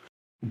around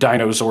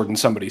Dinozording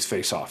somebody's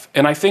face off.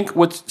 And I think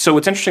what's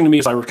interesting to me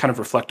is I kind of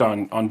reflect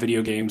on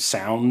video game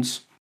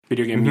sounds,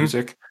 video game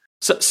music.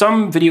 So,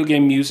 some video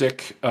game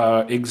music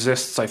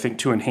exists, I think,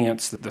 to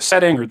enhance the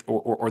setting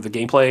or the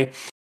gameplay.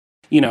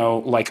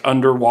 Like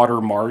underwater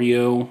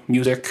Mario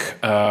music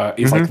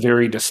is like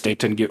very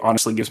distinct and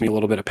honestly gives me a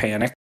little bit of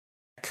panic.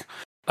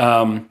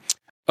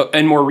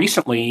 And more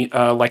recently,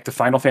 like the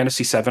Final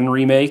Fantasy VII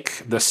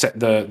remake, the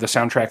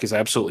soundtrack is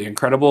absolutely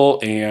incredible.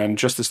 And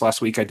just this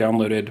last week, I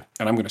downloaded,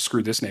 and I'm going to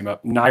screw this name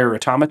up, Nier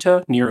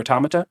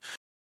Automata.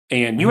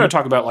 And you want to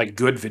talk about like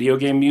good video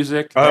game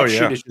music? That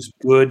shit is just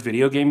good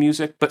video game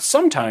music. But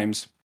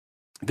sometimes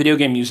video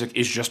game music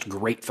is just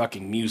great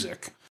fucking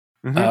music,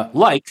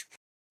 like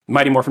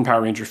Mighty Morphin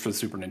Power Rangers for the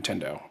Super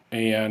Nintendo.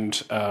 And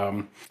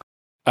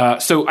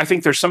so I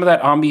think there's some of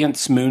that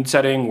ambience, mood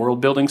setting,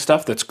 world building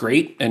stuff that's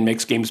great and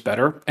makes games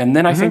better. And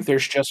then I think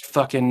there's just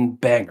fucking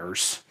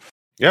bangers.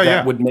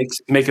 That would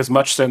make as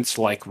much sense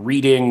like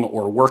reading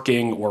or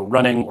working or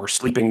running or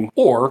sleeping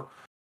or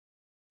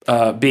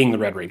being the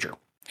Red Ranger.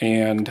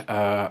 And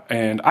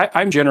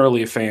I'm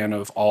generally a fan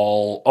of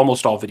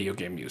almost all video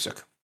game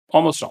music.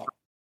 Almost all.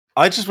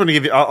 I just want to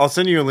give you, I'll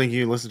send you a link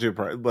you can listen to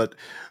it, but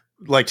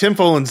like Tim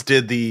Follins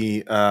did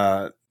the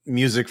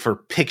music for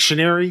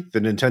Pictionary, the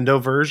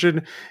Nintendo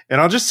version,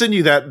 and I'll just send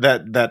you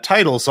that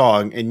title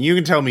song, and you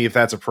can tell me if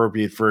that's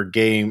appropriate for a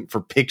game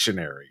for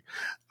Pictionary.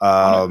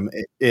 And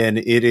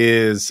it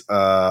is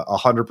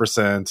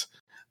 100%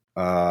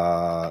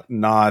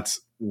 not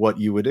what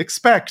you would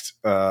expect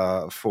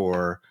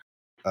for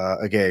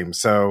a game.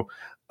 So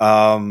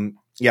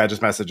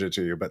just message it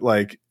to you. But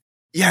like,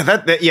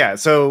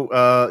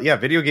 So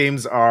video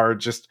games are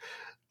just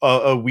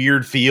a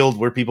weird field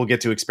where people get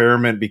to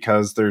experiment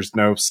because there's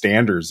no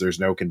standards, there's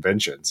no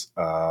conventions.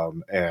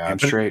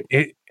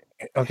 Okay,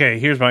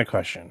 here's my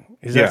question: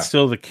 is that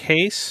still the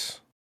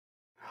case?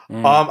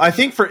 I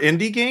think for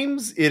indie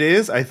games it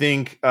is. I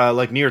think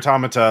like Nier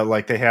Automata,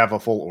 like they have a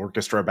full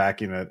orchestra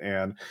backing it,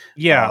 and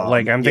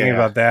I'm thinking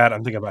about that.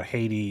 I'm thinking about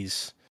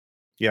Hades.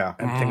 Yeah,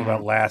 I'm thinking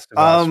about Last of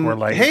Us, where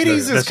like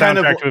Hades the is kind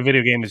of to a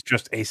video game is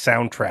just a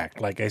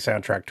soundtrack, like a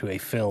soundtrack to a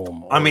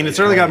film. I mean, it's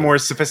certainly got more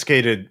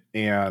sophisticated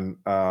and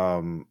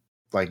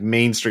like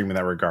mainstream in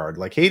that regard.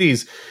 Like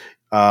Hades,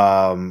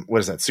 what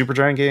is that?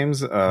 Supergiant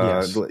Games?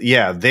 Yes.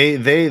 Yeah,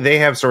 they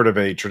have sort of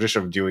a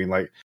tradition of doing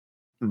like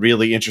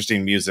really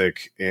interesting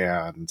music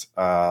and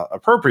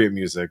appropriate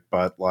music,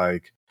 but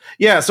like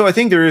so I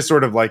think there is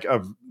sort of like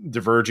a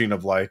diverging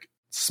of like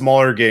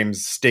smaller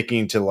games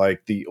sticking to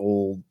like the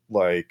old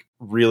like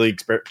really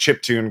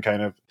chiptune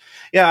kind of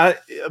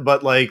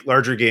but like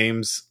larger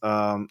games,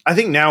 I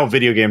think now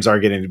video games are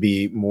getting to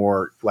be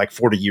more like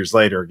 40 years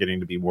later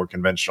getting to be more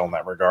conventional in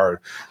that regard,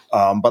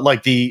 but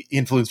like the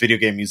influence video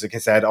game music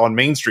has had on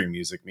mainstream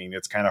music, I mean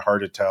it's kind of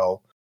hard to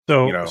tell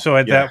So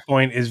at that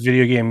point, is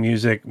video game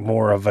music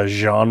more of a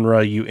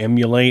genre you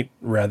emulate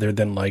rather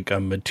than like a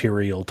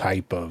material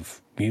type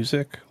of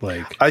music?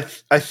 Like, I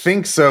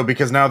think so,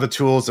 because now the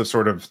tools have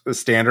sort of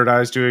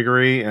standardized to a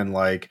degree, and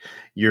like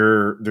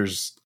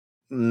there's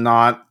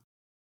not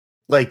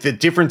like the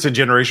difference in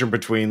generation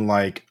between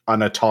like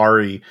an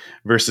Atari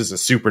versus a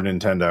Super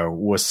Nintendo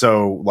was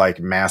so like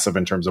massive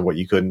in terms of what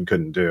you could and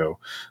couldn't do.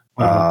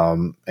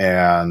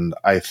 And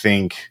I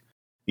think,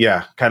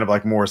 yeah, kind of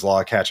like Moore's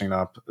Law catching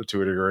up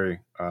to a degree.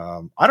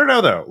 I don't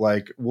know though.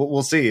 Like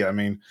we'll see. I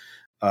mean,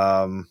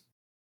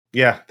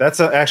 yeah, that's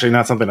actually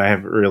not something I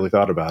haven't really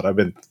thought about. I've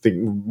been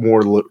thinking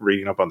more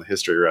reading up on the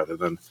history rather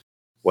than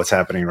what's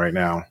happening right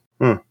now.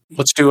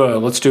 Let's do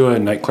a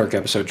Night Clerk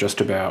episode just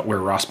about where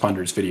Ross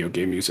ponders video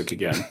game music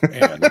again,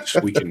 and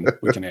we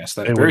can ask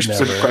that very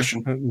specific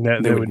question.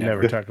 They would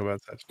never talk about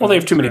that. Well, they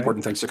have too many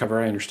important things to cover.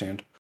 I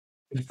understand.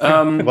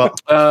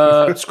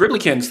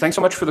 Scribblykins, thanks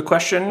so much for the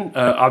question.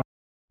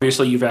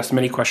 Obviously, you've asked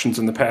many questions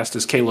in the past,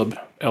 as Caleb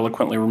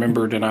eloquently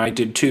remembered, and I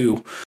did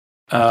too.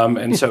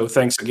 And so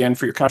thanks again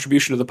for your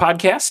contribution to the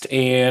podcast.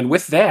 And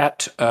with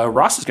that,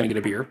 Ross is going to get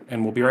a beer,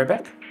 and we'll be right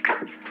back.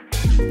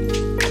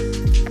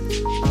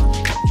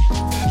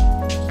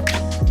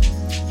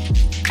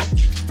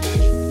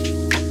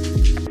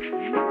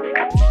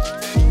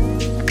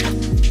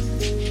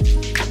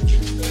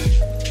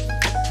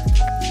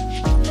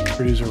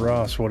 Producer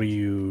Ross, what are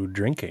you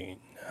drinking?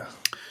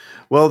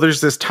 Well,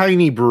 there's this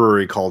tiny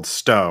brewery called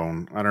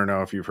Stone. I don't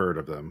know if you've heard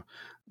of them.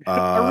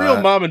 A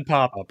real mom and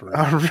pop operation.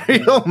 A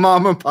real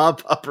mom and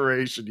pop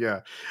operation,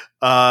 yeah.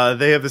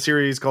 They have the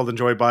series called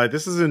Enjoy By.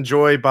 This is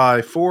Enjoy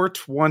By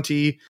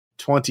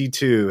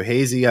 4/20/22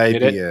 Hazy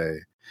IPA.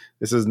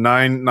 This is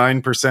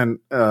 9%.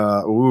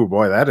 Ooh,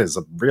 boy, that is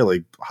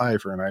really high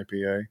for an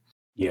IPA.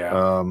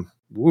 Yeah.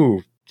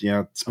 Ooh, yeah.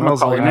 It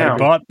smells like I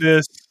bought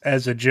this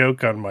as a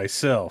joke on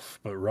myself,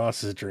 but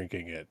Ross is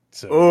drinking it.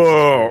 So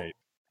oh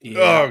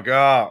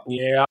God.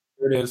 Yeah,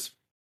 there it is.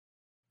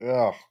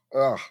 Oh.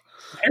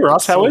 Hey,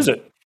 Ross, how is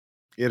it?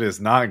 It is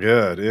not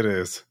good. It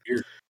is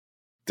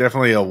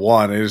definitely a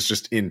 1. It is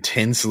just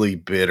intensely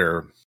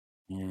bitter.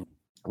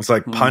 It's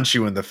like punch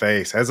you in the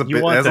face. Has a you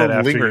bit. Want has that a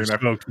after lingering. You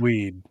smoked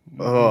weed.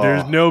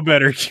 There's no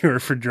better cure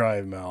for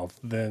dry mouth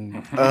than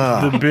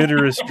the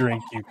bitterest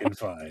drink you can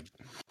find.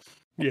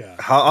 Yeah,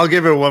 I'll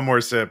give it one more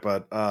sip,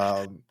 but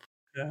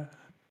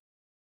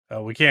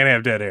we can't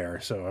have dead air,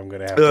 so I'm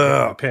going to have to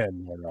get my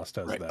pen when Ross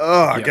does that.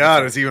 Oh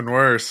God, it's even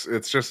worse.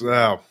 It's just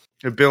the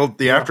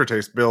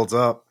aftertaste builds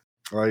up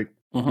like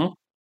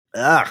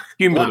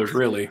cumulative,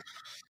 really.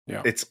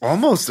 Yeah, it's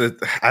almost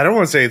I don't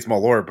want to say it's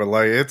Malort, but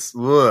like it's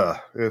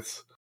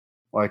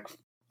like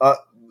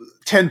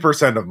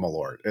 10% of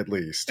Malort at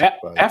least.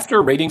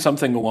 After rating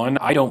something a 1,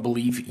 I don't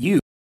believe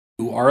you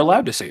are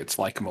allowed to say it's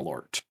like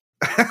Malort.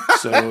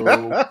 So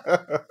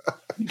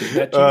you did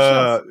that to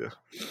yourself.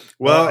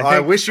 Well, I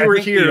wish you were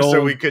here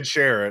so we could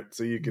share it.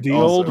 So you could. The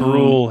old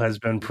rule has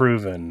been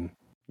proven.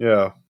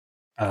 Yeah.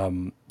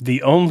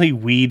 The only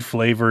weed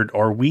flavored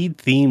or weed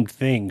themed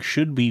thing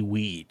should be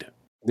weed.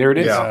 There it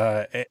is.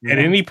 At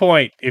any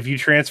point, if you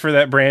transfer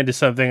that brand to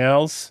something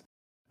else,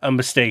 a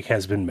mistake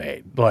has been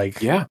made.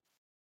 Like, yeah.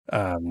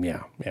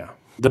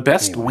 The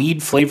best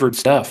weed flavored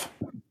stuff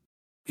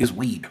is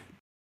weed.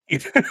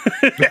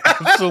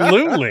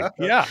 Absolutely.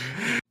 Yeah.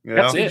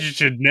 That's it. You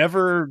should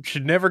never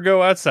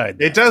go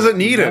outside. It doesn't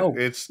need it.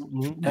 It's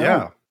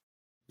yeah.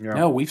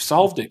 No, we've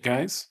solved it,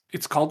 guys.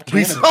 It's called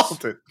cannabis. We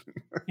solved it.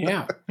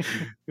 Yeah.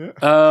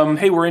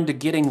 Hey, we're into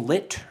Getting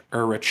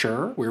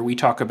Literature, where we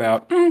talk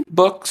about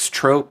books,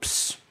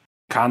 tropes,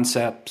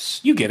 concepts.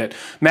 You get it.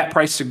 Matt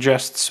Price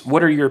suggests,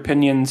 what are your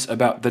opinions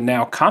about the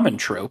now common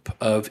trope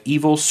of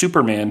evil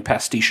Superman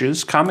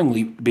pastiches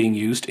commonly being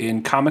used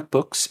in comic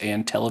books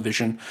and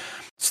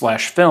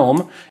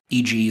television/film,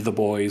 e.g. The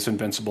Boys,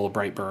 Invincible,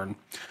 Brightburn?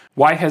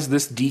 Why has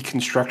this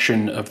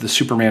deconstruction of the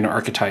Superman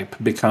archetype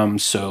become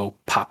so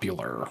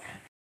popular?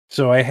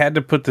 So I had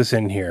to put this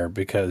in here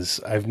because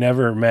I've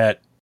never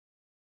met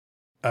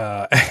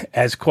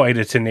as quite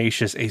a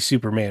tenacious a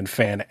Superman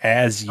fan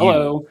as you.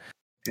 Hello.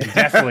 And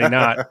definitely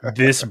not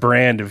this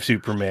brand of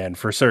Superman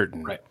for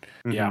certain. Right.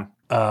 Yeah.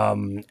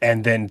 And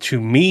then to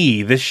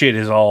me, this shit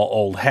is all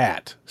old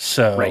hat.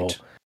 So right.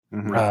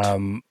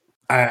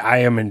 I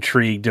am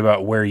intrigued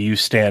about where you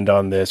stand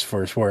on this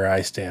versus where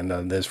I stand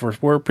on this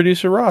versus where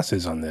producer Ross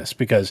is on this,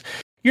 because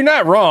you're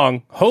not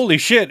wrong. Holy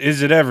shit,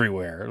 is it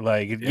everywhere?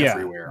 Like,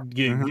 everywhere.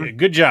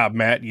 Good job,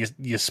 Matt.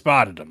 You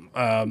spotted them.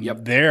 Yep.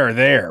 They're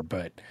there,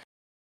 but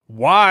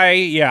why?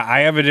 Yeah, I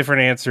have a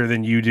different answer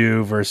than you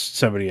do versus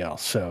somebody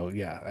else. So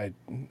yeah,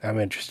 I'm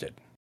interested.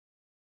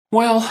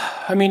 Well,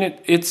 I mean,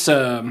 it's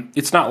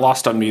not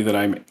lost on me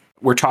that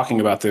we're talking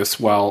about this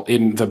while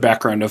in the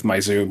background of my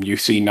Zoom, you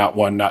see not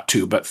 1, not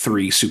 2, but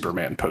 3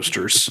 Superman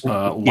posters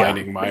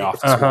lining my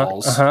office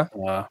walls.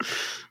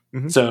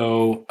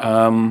 So,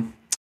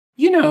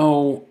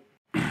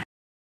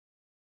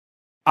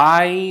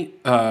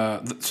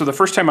 So the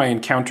first time I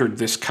encountered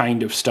this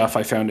kind of stuff,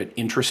 I found it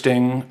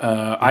interesting.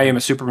 I am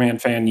a Superman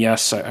fan.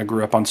 Yes, I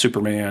grew up on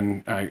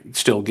Superman. I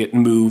still get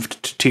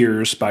moved to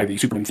tears by the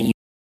Superman theme,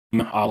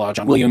 a la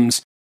John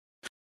Williams.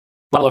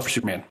 A lot of love for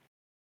Superman.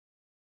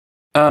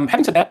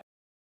 Having said that,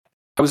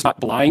 I was not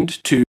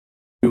blind to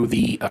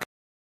the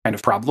kind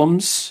of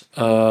problems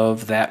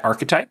of that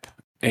archetype.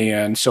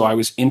 And so I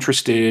was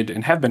interested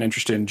and have been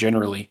interested in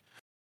generally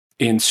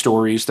in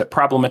stories that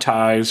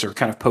problematize or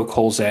kind of poke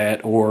holes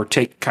at or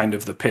take kind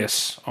of the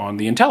piss on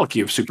the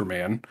entelechy of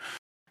Superman.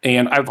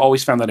 And I've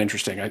always found that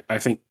interesting. I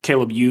think,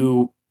 Caleb,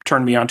 you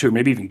turned me on to,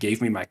 maybe even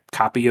gave me my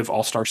copy of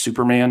All-Star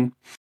Superman,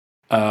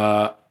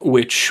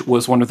 which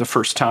was one of the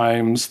first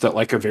times that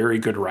like a very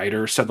good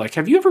writer said, like,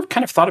 have you ever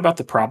kind of thought about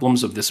the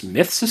problems of this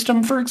myth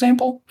system, for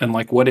example, and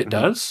like what it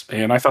does?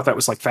 And I thought that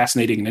was like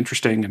fascinating and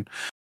interesting.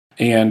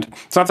 And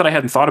it's not that I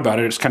hadn't thought about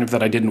it. It's kind of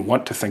that I didn't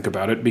want to think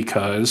about it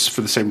because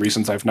for the same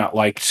reasons I've not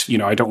liked,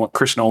 I don't want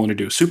Chris Nolan to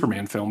do a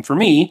Superman film. For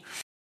me,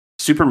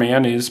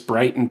 Superman is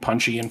bright and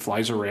punchy and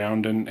flies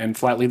around and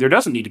flatly there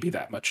doesn't need to be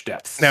that much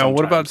depth. Now,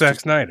 what about Zack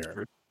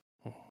Snyder?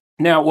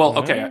 Now, well,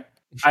 okay.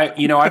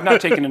 I've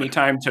not taken any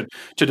time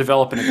to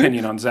develop an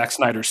opinion on Zack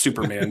Snyder's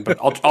Superman, but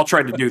I'll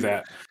try to do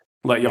that.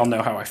 Let y'all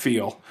know how I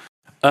feel.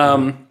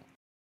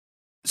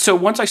 So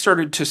once I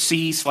started to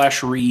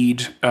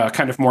see/read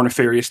kind of more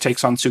nefarious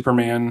takes on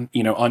Superman,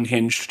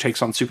 unhinged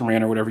takes on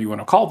Superman or whatever you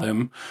want to call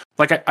them,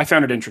 like I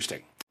found it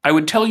interesting. I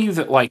would tell you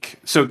that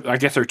so I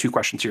guess there are two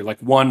questions here. Like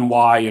one,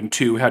 why, and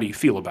two, how do you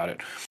feel about it?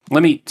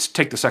 Let me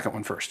take the second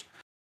one first.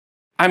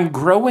 I'm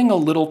growing a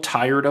little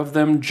tired of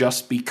them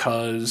just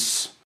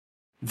because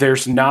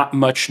there's not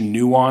much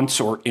nuance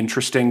or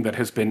interesting that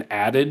has been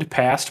added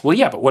past, well,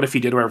 yeah, but what if he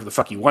did whatever the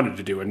fuck he wanted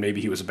to do and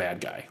maybe he was a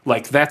bad guy?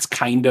 Like, that's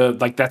kind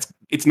of, like,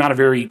 it's not a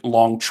very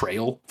long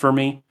trail for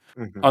me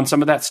on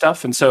some of that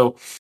stuff. And so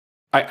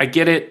I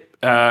get it.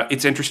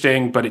 It's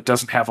interesting, but it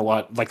doesn't have a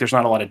lot, like, there's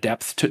not a lot of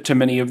depth to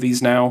many of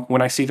these now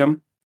when I see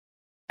them.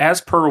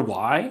 As per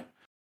why,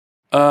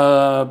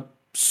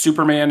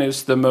 Superman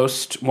is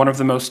one of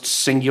the most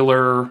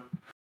singular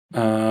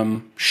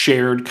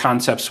shared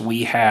concepts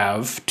we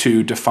have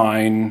to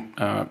define,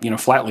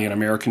 flatly an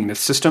American myth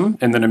system,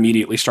 and then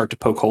immediately start to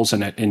poke holes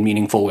in it in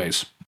meaningful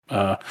ways.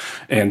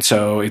 And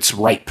so it's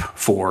ripe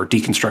for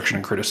deconstruction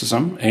and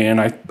criticism,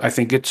 and I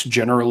think it's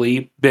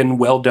generally been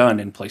well done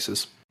in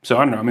places. So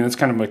I don't know. I mean, that's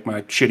kind of like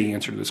my shitty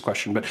answer to this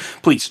question, but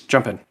please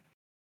jump in.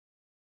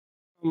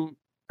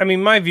 I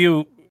mean, my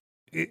view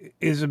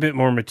is a bit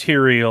more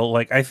material.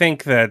 Like, I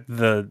think that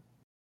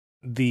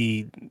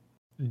the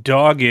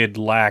dogged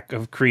lack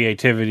of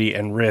creativity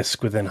and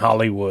risk within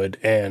Hollywood,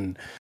 and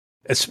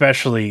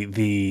especially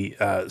the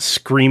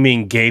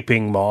screaming,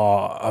 gaping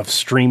maw of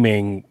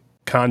streaming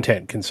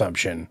content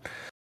consumption,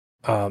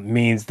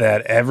 means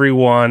that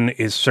everyone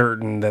is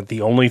certain that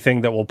the only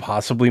thing that will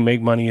possibly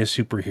make money is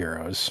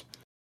superheroes.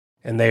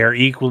 And they are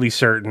equally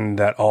certain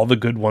that all the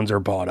good ones are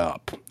bought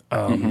up.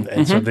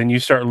 So then you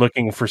start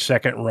looking for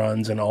second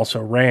runs and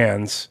also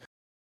rans.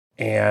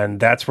 And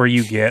that's where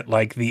you get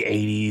like the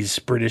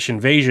 80s British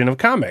invasion of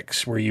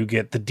comics, where you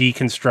get the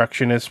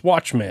deconstructionist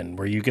Watchmen,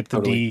 where you get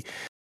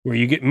where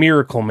you get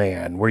Miracle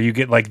Man, where you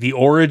get like the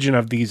origin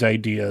of these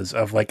ideas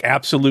of like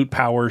absolute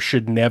power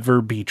should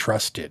never be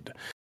trusted,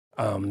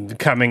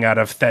 coming out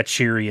of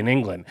Thatcherian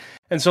England.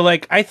 And so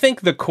like, I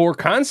think the core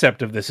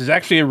concept of this is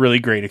actually a really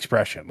great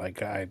expression.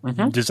 Like I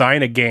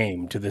design a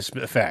game to this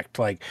effect.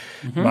 Like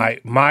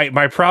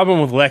my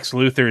problem with Lex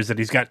Luthor is that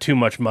he's got too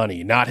much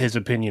money, not his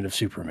opinion of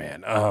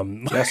Superman.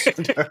 Yes.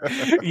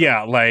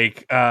 Yeah.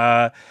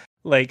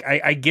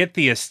 I get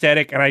the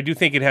aesthetic, and I do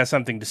think it has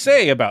something to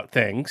say about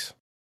things,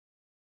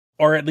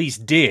 or at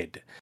least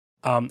did.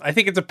 I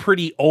think it's a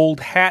pretty old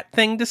hat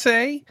thing to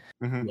say.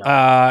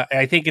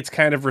 I think it's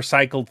kind of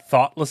recycled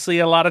thoughtlessly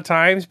a lot of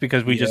times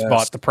because we just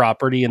bought the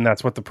property and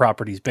that's what the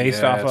property's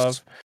based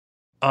off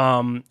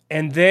of.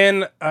 And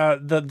then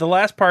the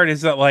last part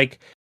is that like,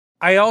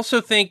 I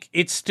also think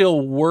it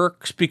still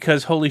works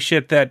because holy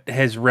shit, that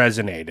has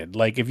resonated.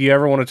 Like if you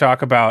ever want to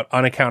talk about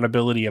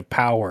unaccountability of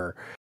power,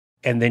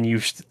 and then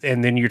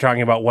you're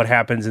talking about what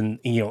happens in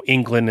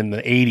England in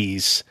the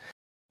 80s.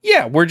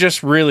 Yeah, we're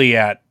just really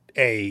at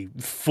a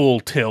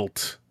full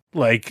tilt,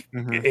 like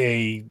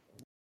a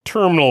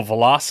terminal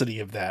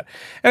velocity of that.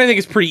 And I think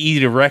it's pretty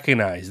easy to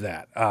recognize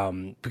that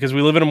because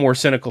we live in a more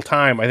cynical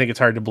time. I think it's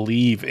hard to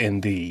believe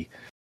in the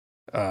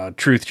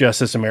truth,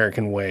 justice,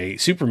 American way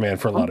Superman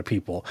for a lot of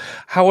people.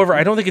 However,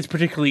 I don't think it's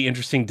particularly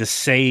interesting to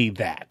say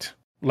that.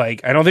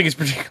 Like, I don't think it's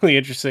particularly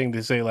interesting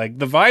to say, like,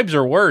 the vibes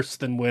are worse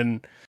than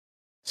when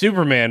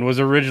Superman was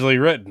originally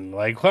written.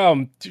 Like,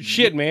 well,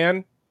 shit,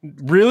 man.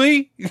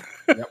 Really?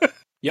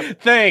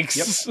 Yep.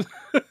 Thanks.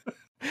 Yep.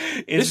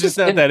 It's just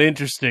not that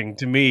interesting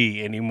to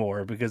me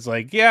anymore because,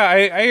 like, yeah,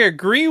 I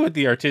agree with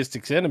the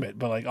artistic sentiment,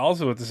 but, like,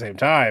 also at the same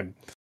time,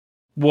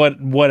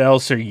 what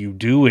else are you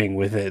doing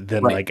with it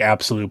than, like,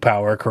 absolute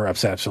power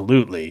corrupts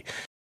absolutely?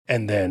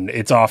 And then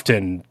it's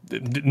often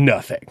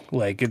nothing.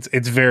 Like,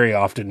 it's very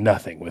often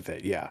nothing with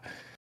it, yeah.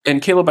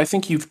 And Caleb, I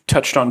think you've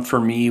touched on,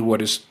 for me,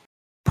 what is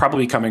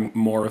probably becoming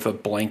more of a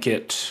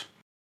blanket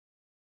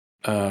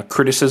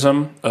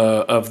criticism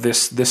of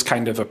this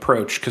kind of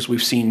approach, because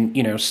we've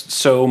seen,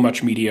 so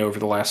much media over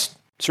the last,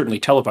 certainly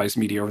televised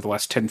media over the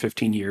last 10,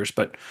 15 years,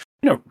 but,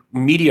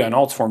 media in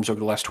all its forms over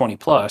the last 20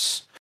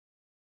 plus,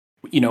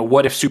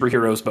 what if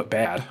superheroes but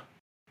bad?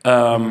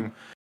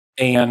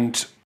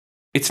 And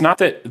it's not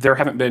that there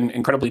haven't been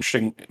incredibly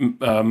interesting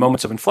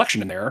moments of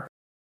inflection in there.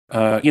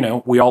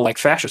 We all like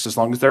fascists as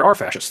long as there are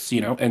fascists,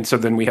 and so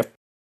then we have,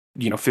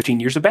 15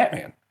 years of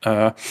Batman.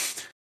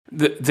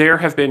 There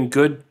have been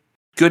good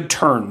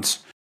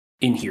turns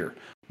in here,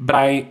 but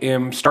I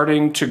am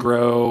starting to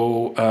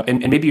grow,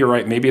 and maybe you're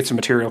right, maybe it's a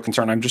material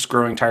concern. I'm just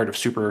growing tired of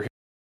superhero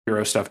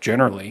stuff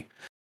generally.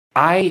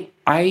 I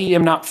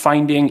am not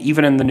finding,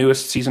 even in the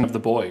newest season of The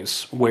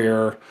Boys,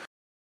 where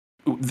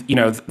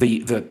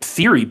the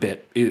theory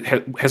bit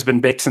has been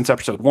baked since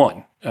episode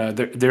 1.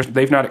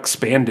 They've not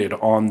expanded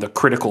on the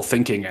critical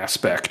thinking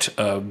aspect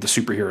of the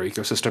superhero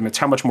ecosystem. It's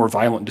how much more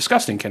violent and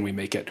disgusting can we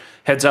make it?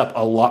 Heads up,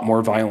 a lot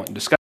more violent and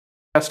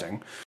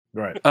disgusting.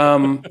 Right.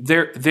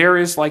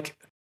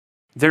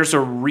 There's a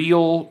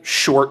real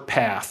short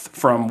path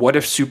from what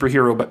if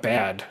superhero but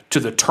bad to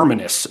the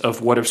terminus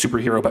of what if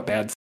superhero but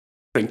bad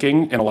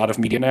thinking in a lot of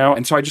media now.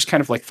 And so I just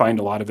kind of find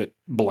a lot of it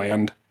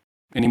bland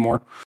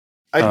anymore.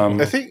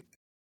 I think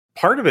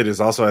part of it is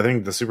also, I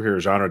think the superhero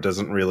genre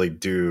doesn't really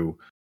do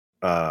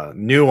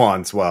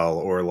nuance well,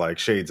 or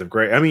shades of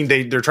gray. I mean,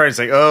 they're trying to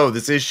say, oh,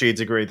 this is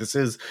shades of gray, this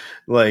is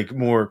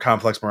more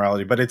complex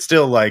morality, but it's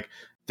still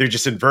they're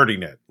just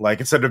inverting it.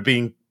 Instead of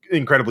being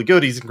incredibly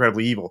good, he's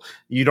incredibly evil.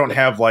 You don't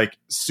have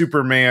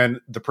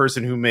Superman, the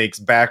person who makes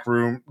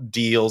backroom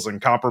deals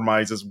and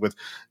compromises with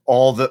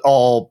all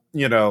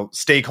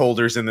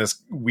stakeholders in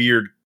this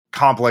weird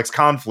complex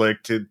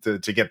conflict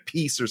to get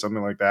peace or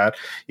something like that.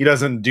 He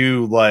doesn't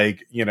do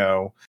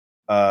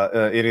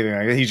anything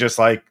like that. He just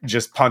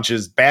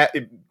punches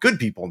good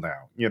people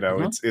now.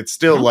 It's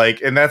still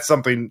and that's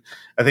something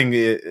I think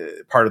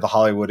part of the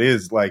Hollywood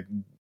is the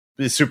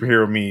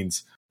superhero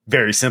means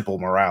very simple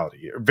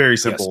morality, very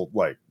simple.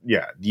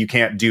 Yes. You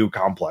can't do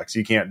complex.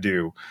 You can't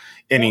do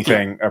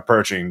anything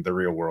approaching the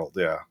real world.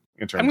 Yeah.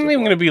 I'm not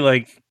even going to be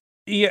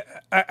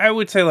I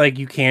would say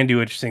you can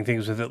do interesting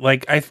things with it.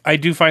 I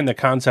do find the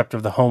concept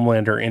of the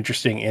Homelander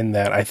interesting in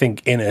that I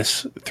think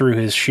Innes, through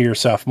his sheer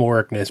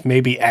sophomoricness,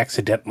 maybe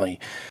accidentally,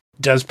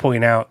 does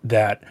point out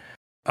that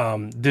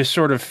this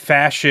sort of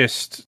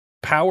fascist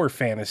power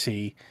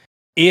fantasy,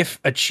 if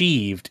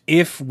achieved,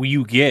 if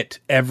you get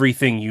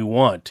everything you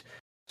want,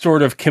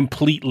 sort of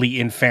completely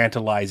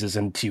infantilizes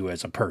into you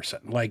as a person.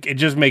 It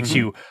just makes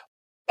you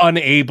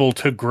unable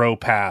to grow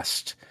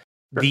past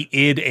the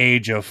id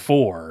age of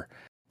 4.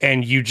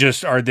 And you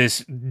just are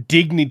this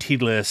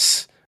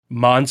dignityless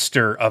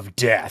monster of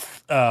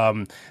death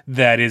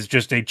that is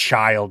just a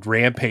child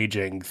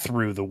rampaging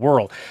through the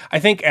world. I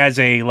think as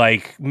a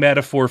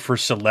metaphor for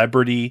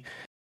celebrity,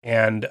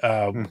 and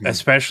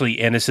especially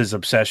Ennis's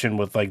obsession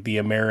with the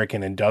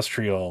American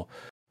industrial,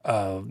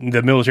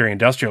 the military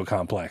industrial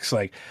complex.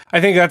 I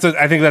think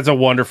that's a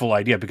wonderful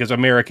idea, because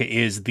America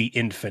is the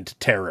infant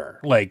terror.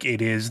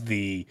 It is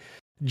the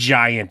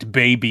giant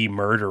baby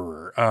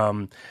murderer.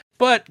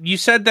 But you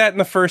said that in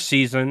the first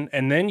season,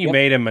 and then you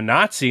made him a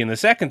Nazi in the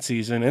second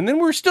season, and then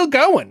we're still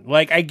going.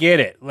 I get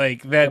it.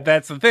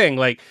 That's the thing.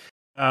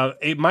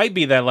 It might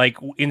be that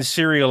in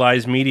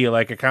serialized media,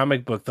 like a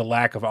comic book, the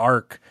lack of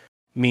arc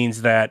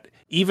means that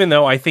even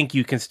though I think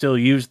you can still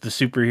use the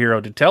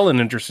superhero to tell an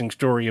interesting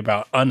story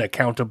about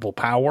unaccountable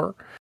power,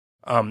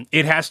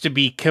 it has to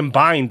be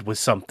combined with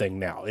something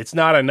now. It's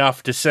not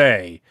enough to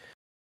say,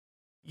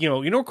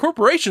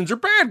 corporations are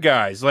bad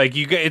guys.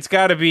 It's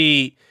got to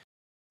be...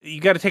 You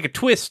got to take a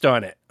twist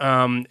on it.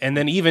 And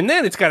then even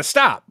then it's got to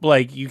stop.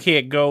 You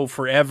can't go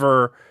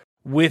forever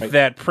with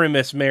that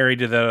premise married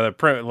to the other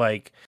premise.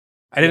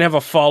 I didn't have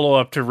a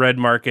follow-up to Red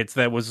Markets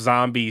that was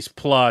zombies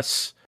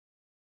plus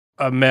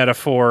a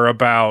metaphor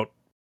about,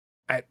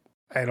 I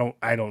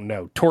don't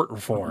know, tort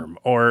reform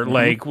or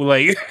I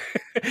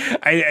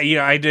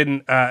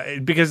didn't,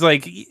 because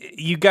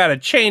you got to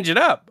change it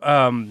up.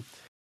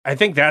 I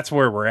think that's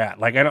where we're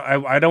at.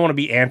 I don't want to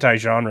be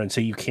anti-genre and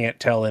say you can't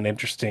tell an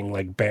interesting,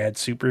 bad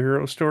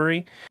superhero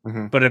story.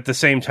 But at the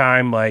same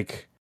time, I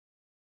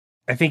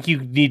think you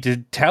need to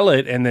tell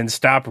it and then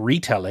stop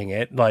retelling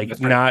it.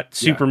 Not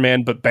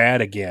Superman but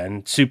bad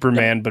again.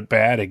 Superman but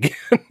bad again.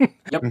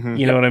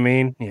 You know what I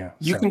mean? Yeah.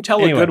 You can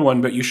tell a good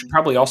one, but you should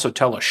probably also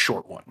tell a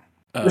short one.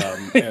 So,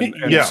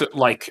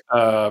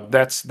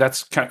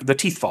 that's kind of, the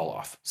teeth fall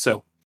off.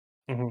 So.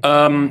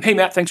 Hey,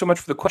 Matt, thanks so much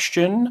for the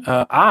question.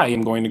 I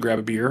am going to grab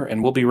a beer,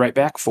 and we'll be right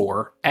back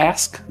for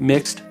Ask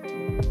Mixed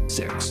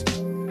 6.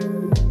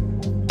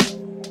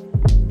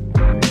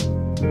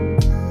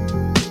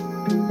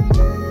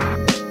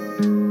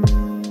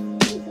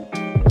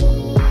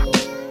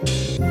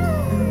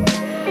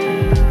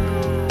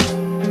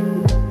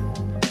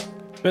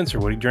 Spencer,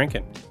 what are you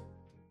drinking?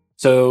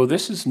 So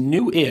this is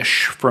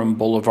new-ish from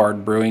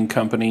Boulevard Brewing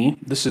Company.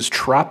 This is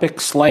Tropic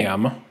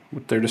Slam,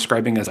 what they're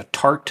describing as a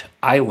tart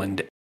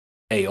island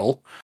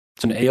ale.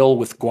 It's an ale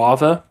with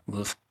guava,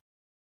 with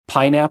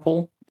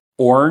pineapple,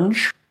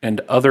 orange, and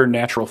other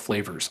natural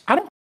flavors. I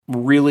don't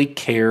really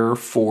care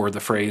for the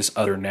phrase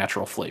other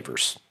natural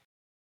flavors.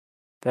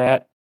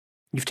 That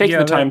you've taken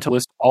the time to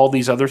list all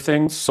these other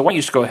things, so why don't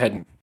you just go ahead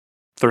and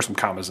throw some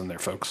commas in there,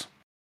 folks?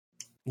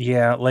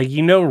 Yeah, like,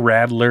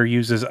 Radler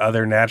uses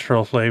other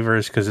natural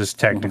flavors because it's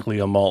technically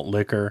a malt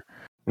liquor.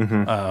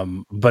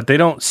 But they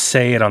don't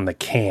say it on the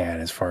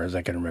can, as far as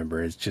I can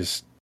remember. It's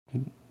just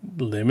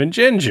lemon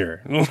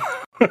ginger.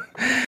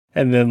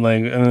 And then,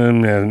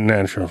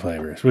 natural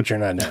flavors, which are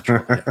not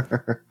natural.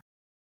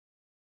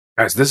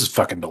 Guys, this is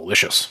fucking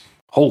delicious.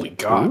 Holy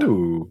God.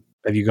 Ooh.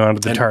 Have you gone to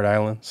the Tart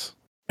Islands?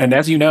 And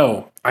as you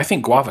know, I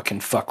think guava can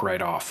fuck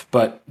right off,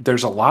 but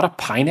there's a lot of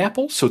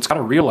pineapple, so it's got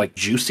a real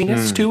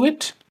juiciness to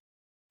it.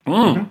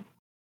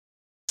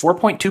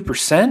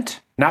 4.2%,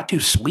 not too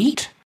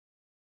sweet.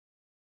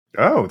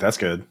 Oh, that's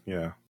good.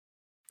 Yeah.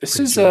 This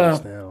is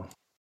a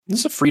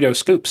Frito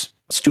Scoops.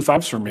 It's 2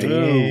 5s for me.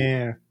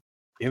 Yeah.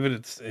 Give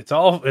it. It's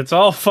all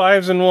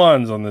 5s and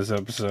 1s on this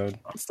episode.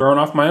 I'm throwing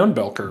off my own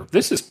bell curve.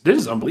 This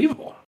is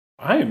unbelievable.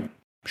 I am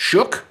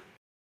shook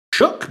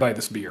by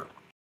this beer.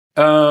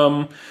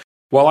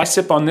 While I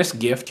sip on this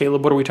gift,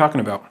 Caleb, what are we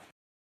talking about?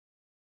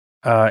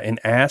 In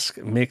Ask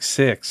Mix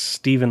 6,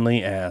 Stephen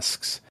Lee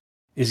asks,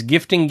 is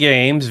gifting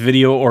games,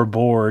 video or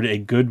board, a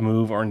good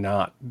move or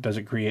not? Does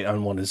it create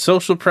unwanted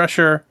social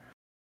pressure?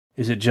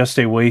 Is it just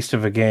a waste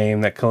of a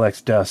game that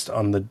collects dust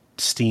on the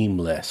Steam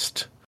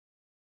list?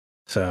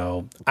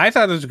 So I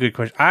thought that was a good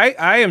question.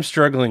 I am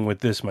struggling with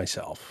this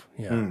myself.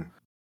 Yeah.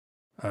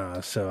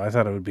 So I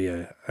thought it would be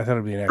an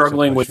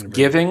struggling with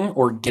giving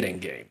or getting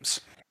games.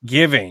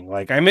 Giving,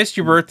 I missed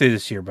your birthday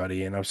this year,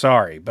 buddy, and I'm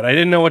sorry, but I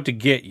didn't know what to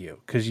get you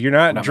because you're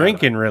not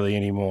drinking really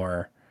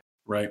anymore,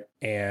 right?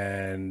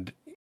 And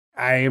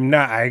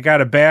I got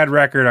a bad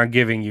record on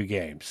giving you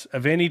games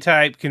of any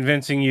type,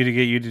 convincing you to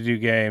get you to do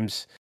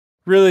games.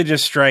 Really,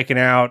 just striking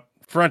out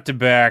front to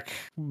back,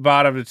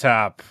 bottom to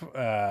top.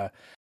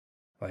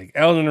 Like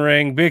Elden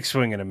Ring, big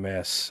swing and a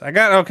miss. I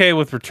got okay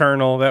with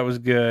Returnal, that was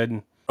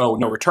good. Oh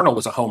no, Returnal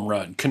was a home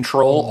run.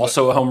 Control,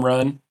 also a home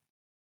run.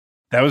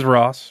 That was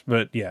Ross,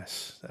 but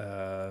yes.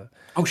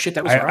 Oh shit,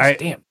 that was Ross.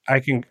 Damn.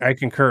 I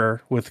concur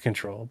with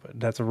Control, but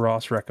that's a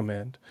Ross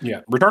recommend.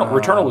 Yeah,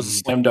 Returnal was a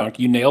slam dunk.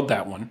 You nailed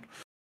that one.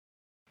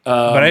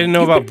 But I didn't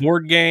know about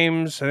board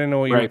games. I didn't know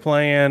what you were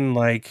playing.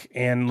 I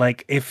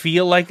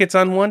feel like it's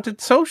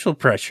unwanted social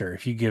pressure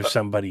if you give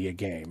somebody a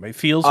game. It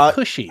feels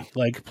pushy.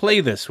 Play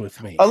this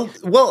with me.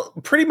 Well,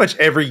 pretty much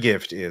every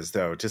gift is,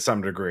 though, to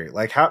some degree.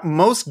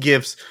 Most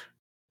gifts.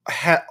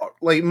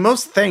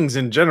 Most things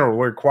in general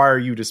require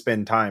you to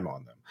spend time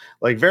on them.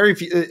 Very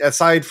few,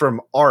 aside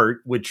from art,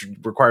 which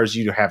requires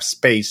you to have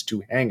space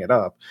to hang it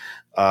up.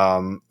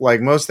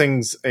 Most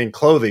things in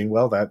clothing,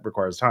 well, that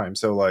requires time.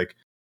 So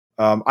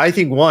I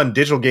think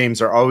digital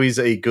games are always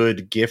a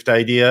good gift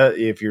idea.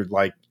 If you're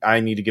I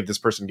need to give this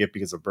person a gift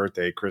because of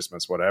birthday,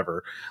 Christmas,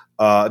 whatever.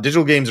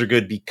 Digital games are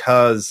good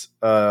because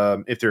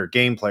if they're a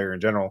game player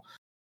in general,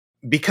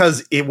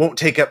 because it won't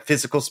take up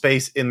physical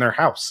space in their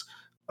house.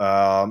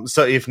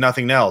 So if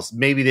nothing else,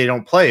 maybe they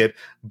don't play it,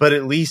 but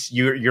at least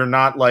you're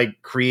not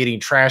creating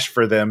trash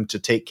for them to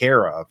take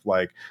care of,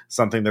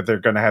 something that they're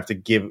going to have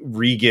to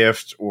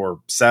re-gift or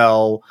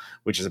sell,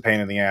 which is a pain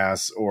in the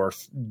ass, or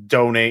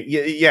donate.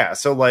 Yeah.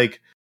 So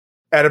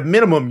at a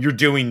minimum, you're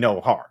doing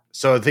no harm.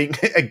 So I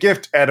think a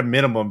gift at a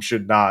minimum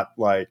should not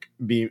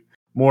be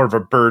more of a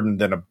burden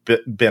than a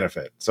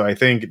benefit. So I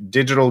think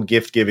digital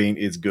gift giving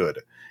is good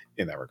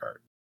in that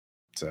regard.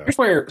 So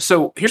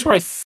here's where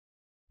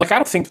I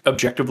don't think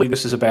objectively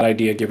this is a bad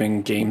idea,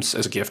 giving games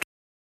as a gift,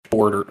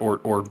 board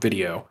or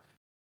video.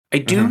 I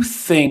do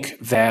think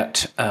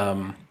that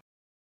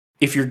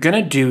if you're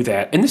going to do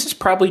that, and this is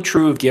probably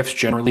true of gifts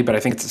generally, but I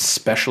think it's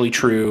especially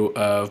true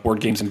of board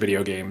games and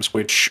video games,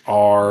 which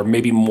are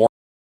maybe more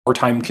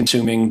time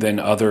consuming than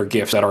other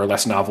gifts that are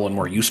less novel and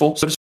more useful,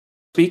 so to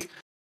speak.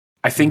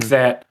 I think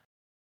that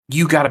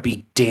you got to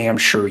be damn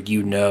sure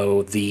you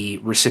know the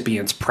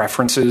recipient's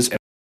preferences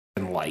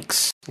and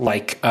likes.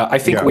 I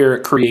think where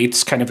it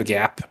creates kind of a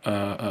gap,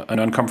 an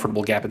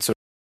uncomfortable gap in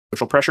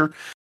social pressure,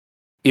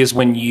 is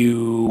when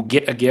you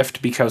get a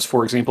gift because,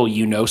 for example,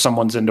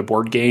 someone's into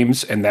board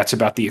games and that's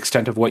about the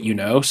extent of what you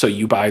know, so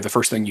you buy the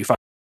first thing you find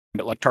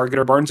at Target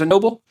or Barnes &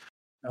 Noble.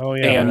 Oh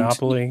yeah, and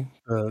Monopoly.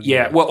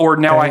 Or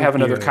now I have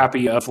another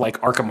copy of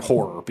Arkham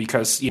Horror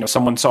because,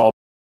 someone saw a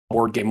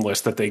board game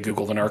list that they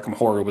Googled and Arkham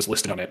Horror was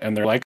listed on it, and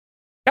they're like,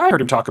 I heard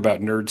him talk about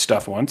nerd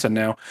stuff once, and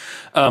now...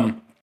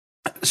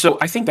 So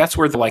I think that's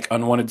where the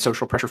unwanted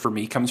social pressure for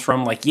me comes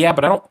from. But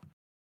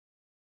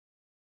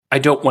I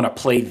don't want to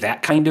play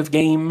that kind of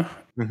game.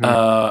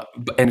 And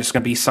it's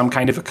going to be some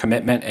kind of a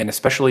commitment. And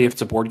especially if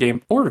it's a board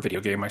game or a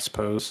video game, I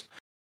suppose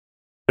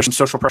there's some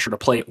social pressure to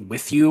play it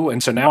with you.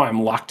 And so now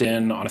I'm locked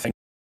in on a thing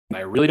that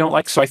I really don't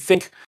like. So I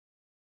think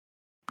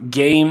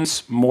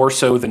games more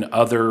so than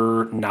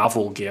other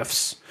novel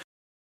gifts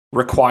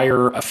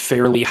require a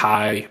fairly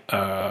high,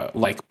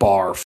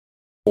 bar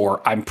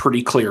or I'm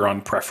pretty clear on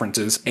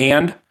preferences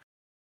and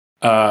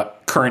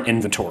current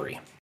inventory.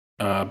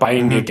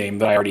 Buying a game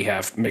that I already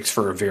have makes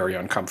for a very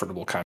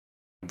uncomfortable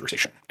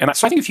conversation. And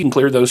so I think if you can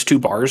clear those two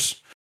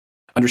bars,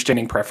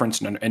 understanding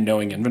preference and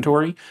knowing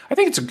inventory, I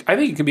think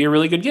it can be a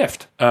really good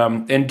gift.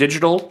 And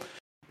digital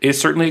is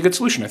certainly a good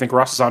solution. I think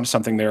Ross is onto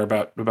something there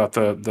about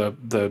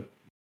the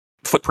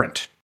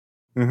footprint.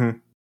 Mm-hmm.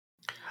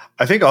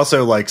 I think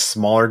also like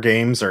smaller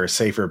games are a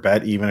safer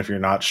bet, even if you're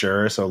not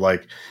sure. So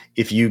like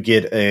if you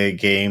get a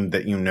game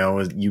that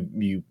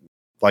you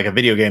like a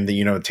video game that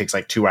it takes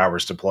like 2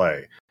 hours to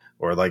play,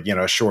 or like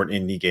a short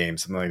indie game,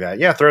 something like that.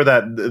 Yeah, throw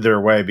that their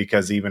way,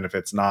 because even if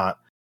it's not,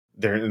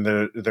 they're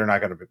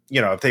not going to,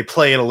 if they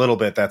play it a little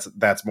bit,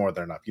 that's more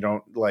than enough. You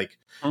don't like,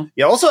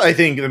 yeah. Also, I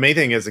think the main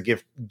thing as a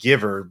gift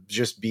giver,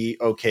 just be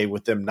okay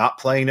with them not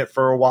playing it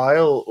for a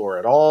while or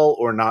at all,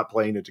 or not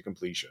playing it to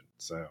completion.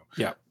 So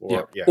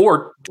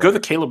or go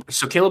the Caleb.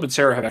 So Caleb and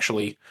Sarah have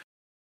actually,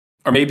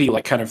 or maybe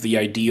like kind of the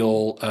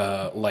ideal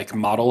like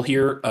model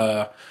here.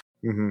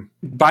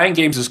 Buying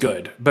games is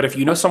good, but if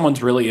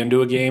someone's really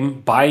into a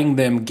game, buying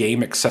them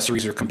game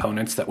accessories or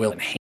components that will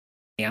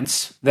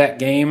enhance that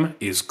game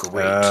is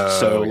great.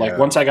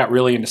 Once I got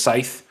really into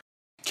Scythe,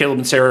 Caleb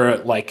and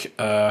Sarah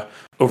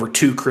over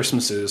 2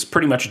 Christmases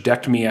pretty much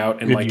decked me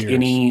out in Good years.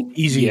 Any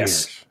easy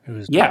years. It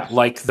was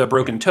like the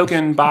broken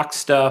token box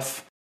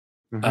stuff,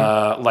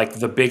 like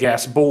the big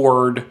ass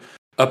board,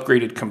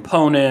 upgraded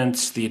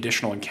components, the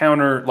additional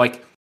encounter,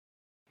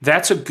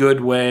 that's a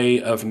good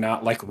way of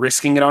not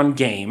risking it on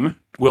game,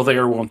 will they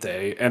or won't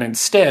they, and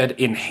instead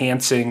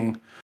enhancing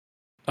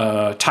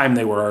time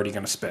they were already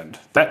going to spend.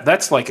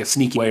 That's like a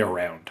sneaky way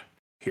around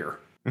here.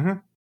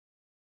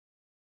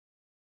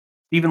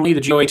 Stephen Lee,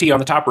 the GOAT on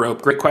the top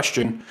rope. Great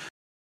question.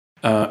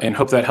 And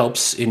hope that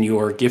helps in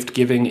your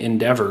gift-giving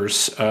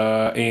endeavors.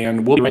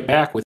 And we'll be right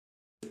back with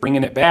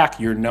Bringing It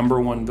Back, your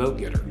number 1 vote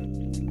getter.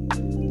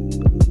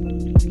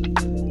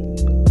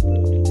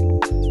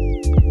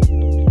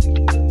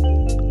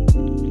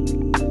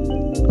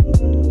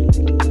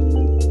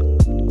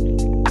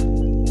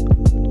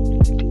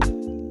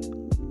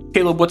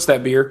 Caleb, what's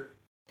that beer?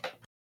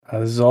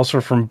 This is also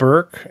from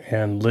Burke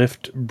and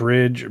Lift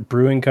Bridge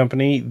Brewing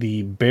Company,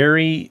 the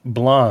Berry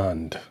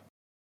Blonde.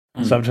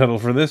 Subtitle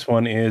for this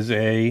one is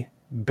a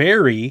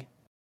very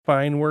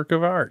fine work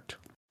of art.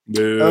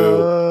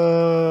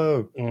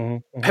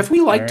 Have we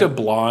liked a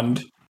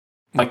blonde?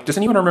 Does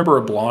anyone remember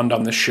a blonde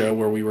on this show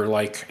where we were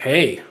like,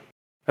 hey,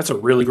 that's a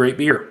really great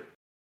beer?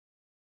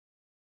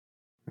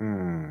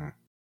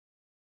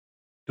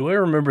 Do I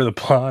remember the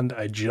blonde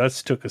I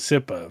just took a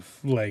sip of?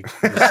 Is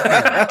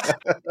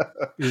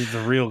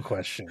the real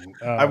question.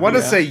 I want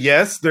to say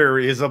yes, there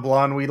is a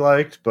blonde we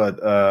liked, but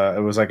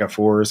it was like a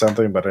 4 or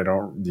something, but I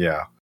don't,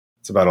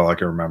 it's about all I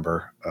can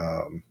remember.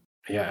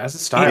 As a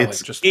style,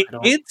 it's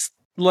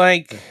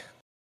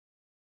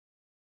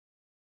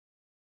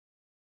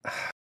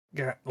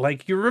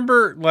like you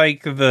remember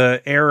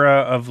the era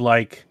of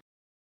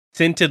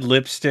scented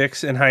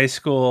lipsticks in high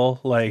school,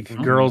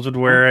 girls would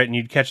wear it and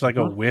you'd catch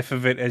a whiff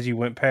of it as you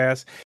went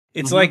past.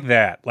 It's like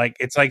that.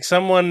 It's like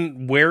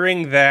someone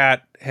wearing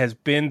that has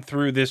been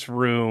through this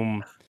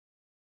room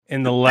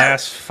in the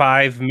last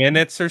 5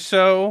 minutes or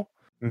so.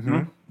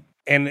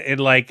 And it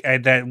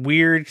that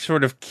weird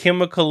sort of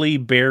chemically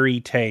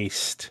berry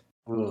taste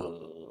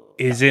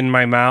is in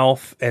my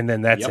mouth, and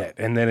then that's it.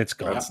 And then it's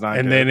gone.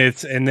 And then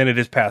it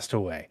has passed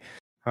away.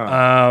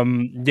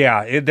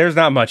 There's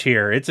not much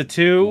here. It's a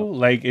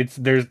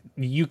 2.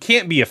 You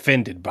can't be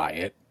offended by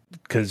it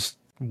because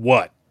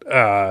what?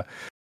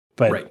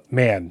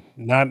 Man,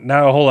 not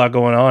a whole lot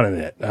going on in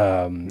it.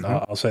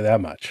 I'll say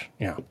that much.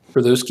 Yeah.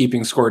 For those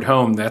keeping score at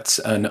home, that's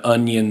an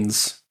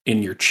onions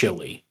in your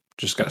chili.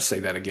 Just got to say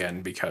that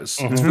again because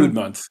it's Food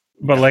Month.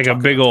 But a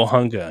big old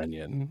hunk of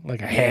onion,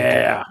 like a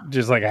hand,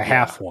 just like a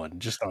half one,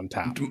 just on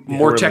top.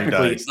 More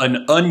technically,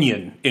 an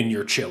onion in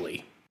your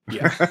chili.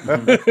 Yeah.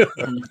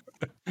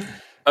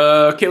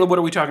 Caleb, what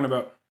are we talking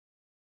about?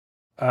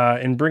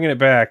 In Bringing It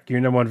Back, your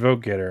number 1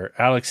 vote getter,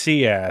 Alex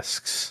C.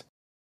 asks,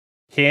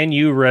 can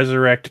you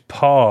resurrect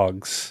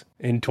Pogs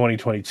in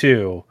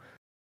 2022,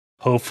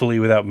 hopefully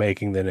without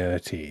making them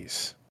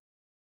NFTs?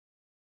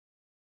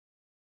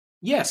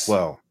 Yes.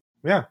 Well,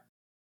 yeah.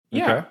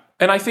 Yeah. Okay.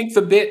 And I think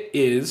the bit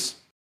is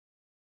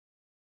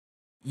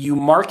you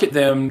market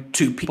them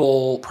to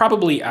people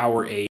probably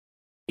our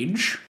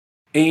age,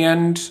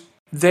 and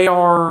they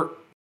are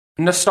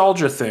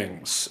nostalgia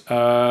things.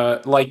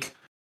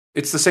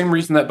 It's the same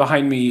reason that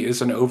behind me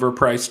is an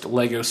overpriced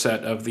Lego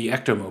set of the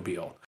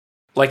Ectomobile.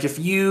 If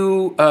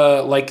you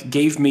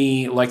gave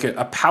me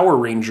a Power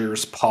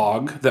Rangers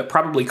Pog that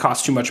probably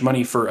cost too much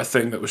money for a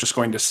thing that was just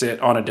going to sit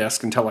on a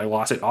desk until I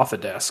lost it off a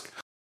desk,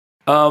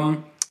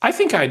 I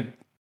think I'd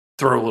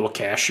throw a little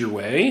cash your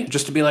way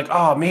just to be like,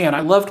 oh man, I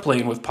loved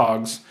playing with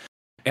Pogs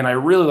and I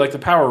really like the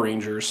Power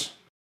Rangers.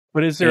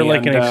 But is there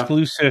like an And,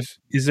 exclusive?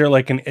 Is there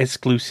like an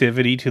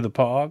exclusivity to the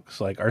Pogs?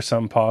 Like, are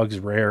some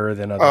Pogs rarer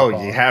than other? Oh,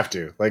 Pogs? you have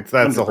to. Like,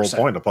 that's the whole 100%.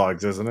 point of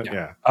Pogs, isn't it?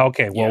 Yeah.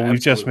 Okay, well, Yeah,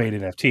 we've just made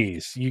absolutely.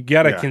 NFTs. You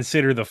got to Yeah.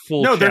 consider the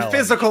full. No, they're challenge.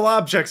 physical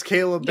objects,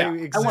 Caleb. Yeah,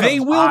 They I wanna They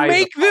exist. will buy the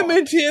make them Pog.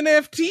 into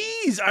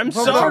NFTs. I'm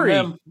Well, sorry.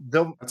 That's on them.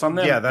 They'll- That's on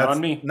them, Yeah, not that's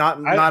on me.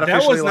 not That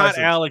officially was not licensed.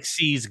 Alex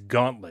C's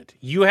gauntlet.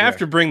 You have Yeah.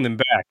 to bring them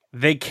back.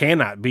 They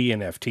cannot be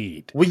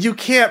NFT'd. Well, you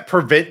can't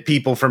prevent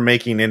people from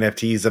making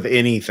NFTs of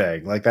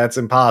anything. Like, that's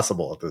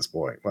impossible at this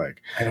point.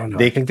 Like, I don't know.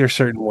 They- I think there's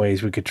certain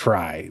ways we could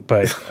try,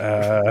 but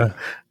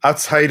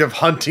outside of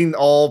hunting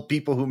all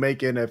people who make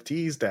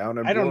NFTs down,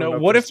 and I don't blowing know.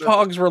 up What their if server.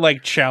 Pogs were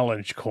like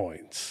challenge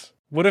coins?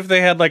 What if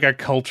they had like a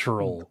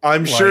cultural?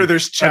 I'm sure like,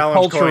 there's a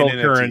challenge cultural coin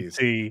NFTs.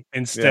 currency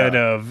instead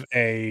of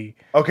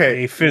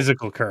Okay, a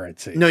physical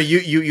currency. no,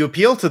 you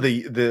appeal to the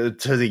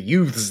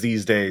youths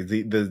these days,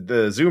 the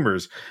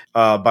Zoomers,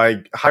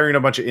 by hiring a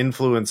bunch of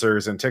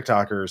influencers and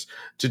TikTokers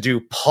to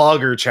do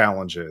Pogger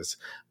challenges,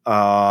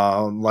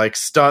 like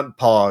stunt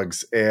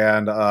Pogs,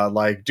 and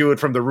like do it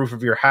from the roof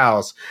of your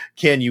house.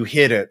 Can you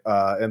hit it?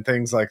 And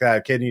things like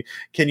that. Can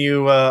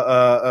you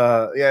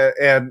yeah,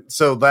 and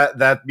so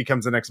that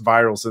becomes the next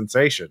viral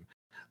sensation.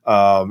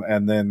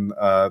 And then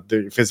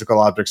the physical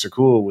objects are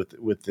cool with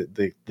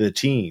the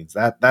teens.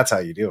 That's how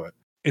you do it.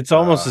 It's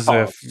almost as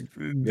if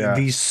yeah.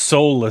 these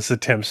soulless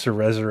attempts to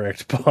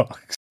resurrect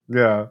Pogs.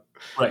 Yeah.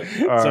 Right.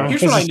 Uh,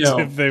 Here's what I As know.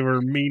 if they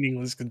were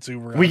meaningless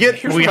consumer. we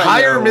objects. Here's what I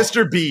hire know.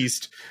 Mr.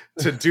 Beast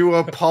to do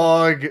a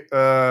Pog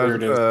There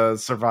it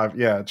is. survive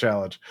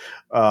challenge.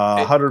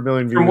 100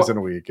 million From views what- in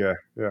a week.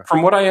 Yeah.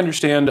 From what I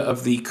understand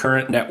of the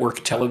current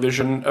network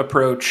television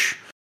approach,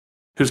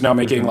 who's now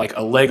making like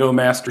a Lego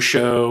Master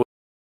show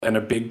and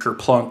a big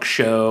Kerplunk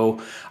show,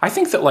 I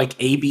think that like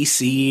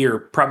ABC, or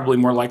probably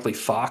more likely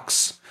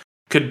Fox,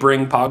 could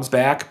bring Pogs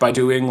back by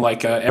doing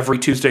like every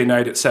Tuesday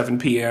night at 7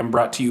 p.m.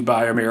 brought to you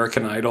by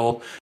American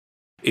Idol.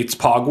 It's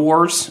Pog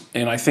Wars,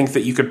 and I think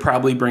that you could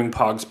probably bring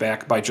Pogs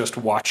back by just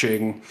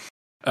watching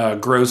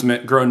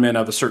grown men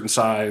of a certain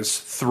size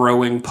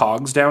throwing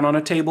Pogs down on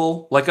a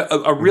table, like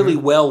a really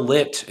well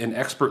lit and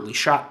expertly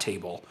shot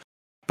table.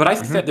 But I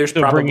think that there's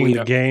Still probably bringing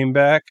the game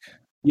back.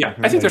 yeah,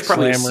 I think there's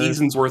probably a Slammers.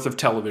 season's worth of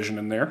television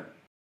in there.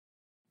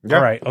 Yeah.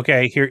 All right.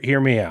 Okay. Hear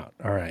me out.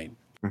 All right.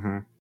 Mm-hmm.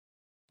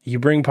 You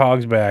bring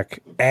Pogs back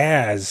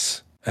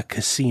as a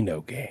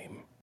casino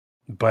game,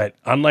 but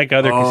unlike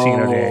other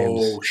casino games,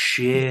 Oh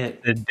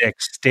shit! the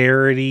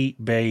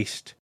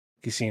dexterity-based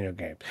casino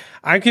game.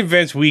 I'm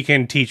convinced we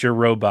can teach a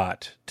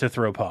robot to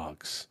throw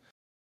Pogs,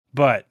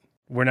 but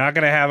we're not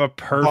going to have a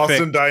perfect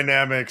Boston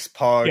Dynamics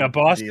Pog.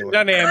 Boston deal.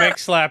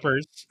 Dynamics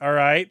slappers. All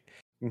right.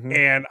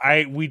 Mhm.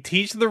 And we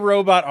teach the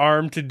robot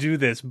arm to do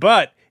this,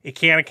 but it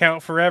can't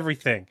account for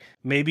everything.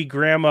 Maybe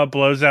grandma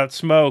blows out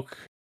smoke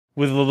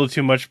with a little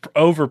too much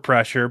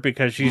overpressure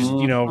because she's,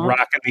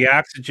 rocking the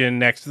oxygen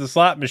next to the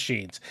slot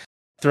machines.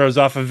 Throws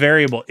off a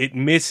variable. It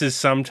misses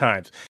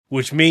sometimes,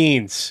 which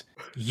means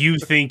you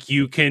think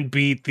you can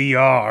beat the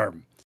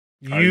arm.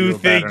 Are You you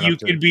bad think enough you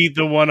to- can beat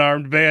the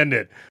one-armed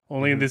bandit.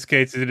 Only in this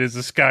case, it is a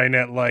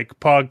Skynet-like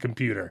Pog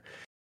computer.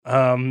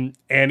 And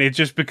it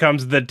just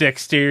becomes the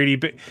dexterity.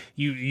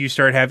 You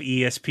start have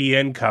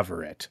ESPN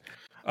cover it.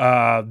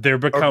 There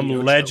become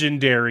Okay,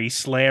 legendary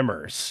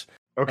slammers.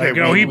 Okay,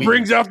 Like, he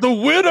brings out the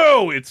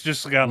widow. It's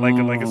just got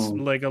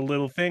like a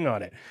little thing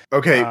on it.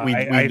 Okay,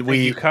 I think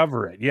you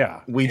cover it. Yeah,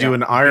 we Yeah. do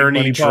an Big irony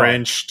money Pog.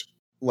 drenched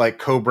like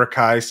Cobra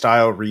Kai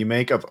style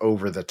remake of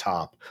Over the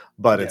Top,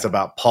 but it's Yeah.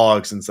 about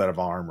Pogs instead of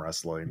arm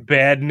wrestling.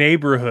 Bad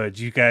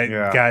neighborhoods. You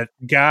got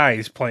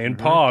guys playing Mhm.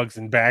 Pogs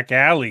in back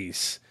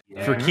alleys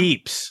for Yeah.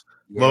 keeps.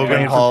 Logan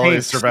Playing for Paul is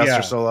peeps, Sylvester yeah.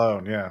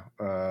 Stallone.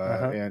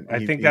 Yeah, and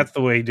I think that's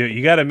the way you do it.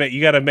 You got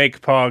to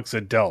make Pogs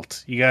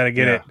adult. You got to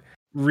get Yeah. it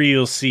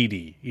real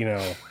seedy.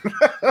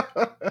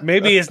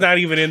 Maybe it's not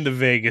even in the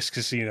Vegas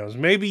casinos.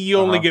 Maybe you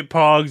only get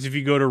Pogs if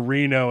you go to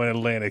Reno and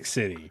Atlantic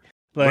City.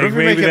 What if we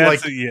maybe make it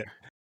that's like- yeah.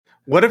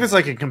 What if it's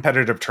like a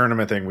competitive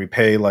tournament thing? We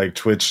pay like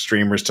Twitch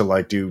streamers to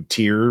like do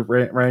tier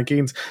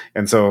rankings,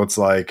 and so it's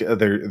like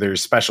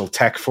there's special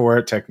tech for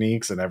it,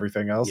 techniques and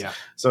everything else. Yeah.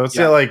 So it's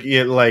Yeah.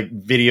 like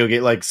video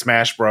game like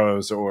Smash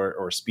Bros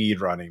or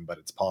speed running, but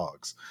it's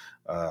Pogs.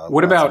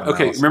 What about lots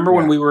of mouse. Remember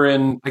when Yeah. we were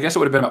in? I guess it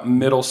would have been about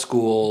middle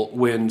school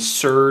when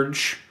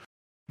Surge.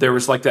 There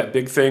was like that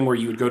big thing where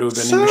you would go to a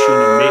vending machine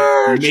and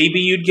Surge! maybe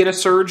you'd get a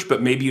Surge, but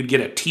maybe you'd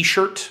get a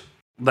T-shirt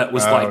that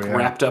was Oh, like yeah.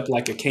 wrapped up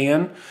like a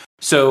can.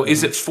 So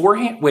is it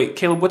forehand? Wait,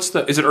 Caleb, is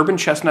it Urban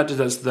Chestnut that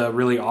does the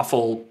really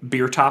awful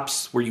beer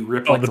tops where you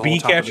rip like the the bee whole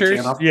top of the catchers?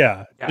 can off?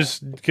 Yeah, Yeah.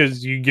 just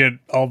because you get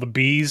all the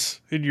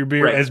bees in your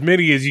beer, Right. as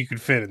many as you could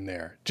fit in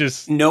there.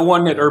 Just No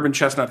one at Urban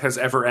Chestnut has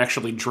ever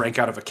actually drank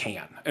out of a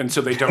can, and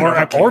so they don't know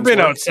how or cans been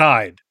work.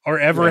 outside or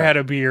ever Yeah. had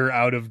a beer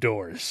out of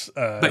doors.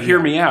 But hear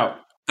me out.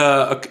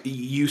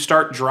 You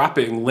start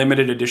dropping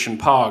limited edition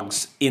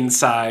Pogs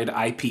inside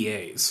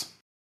IPAs.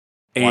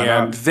 Why And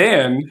not?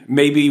 then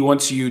maybe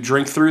once you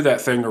drink through that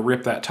thing or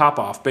rip that top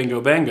off,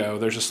 bingo bango,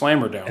 there's a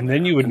slammer down. And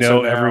then you would And so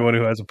know now- everyone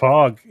who has a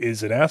Pog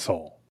is an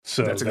asshole.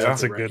 So That's that's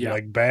exactly a right, good yeah.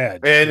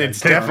 badge. And right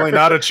it's there. definitely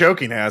not a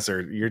choking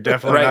hazard. You're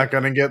definitely Right. not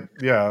going to get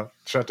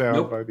shut down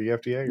Nope. by the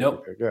FDA. or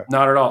Nope. anything. Yeah.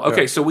 Not at all.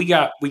 Okay, Yeah. so we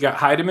got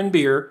Hide 'em in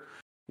beer.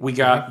 We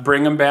got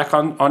bring them back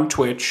on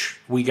Twitch.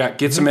 We got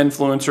get some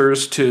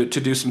influencers to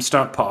do some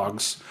stunt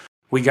pogs.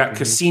 We got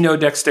casino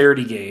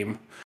dexterity game,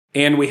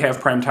 and we have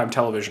primetime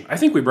television. I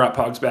think we brought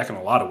pogs back in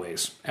a lot of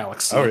ways,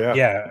 Alex. Oh yeah.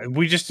 Yeah,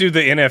 we just do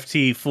the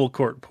NFT full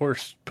court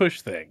push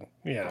thing.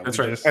 Yeah, That's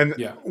we right. just- And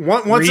Yeah.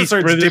 once it Reese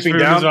starts dipping Witherspoon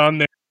is down, on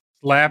there,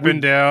 slapping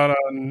down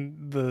on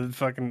the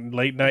fucking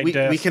late night we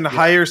desk. can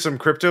hire some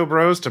crypto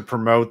bros to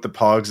promote the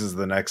pogs as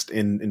the next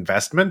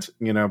investment.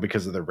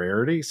 Because of the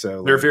rarity.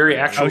 So They're very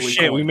Oh actually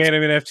shit, we coins. made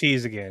him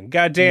NFTs again.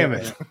 God damn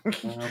Yeah.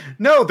 it.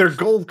 No, they're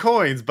gold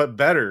coins, but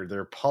better.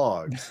 They're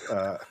pogs.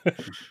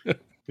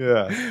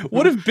 Yeah.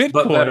 What if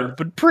Bitcoin better.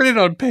 but printed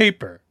on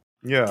paper?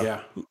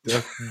 Yeah.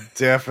 Yeah.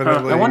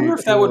 Definitely. I wonder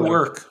if that would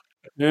work.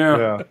 Yeah.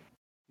 Yeah.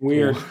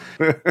 Weird.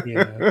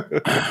 Yeah.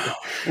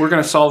 We're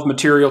going to solve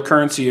material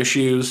currency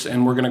issues,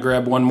 and we're going to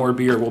grab one more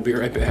beer. We'll be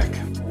right back.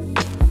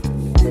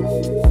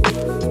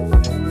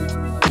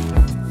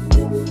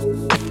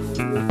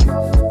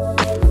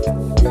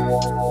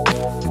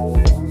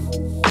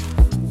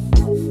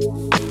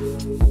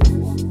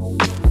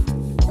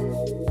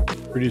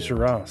 Producer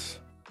Ross,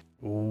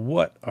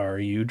 what are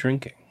you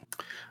drinking?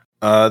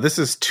 This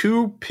is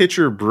Two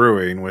Pitcher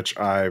Brewing, which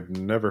I've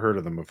never heard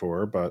of them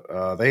before, but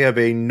they have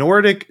a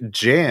Nordic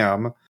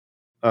Jam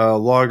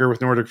lager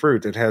with Nordic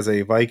fruit. It has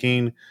a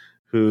Viking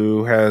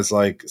who has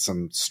like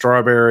some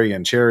strawberry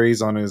and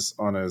cherries on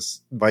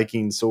his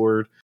Viking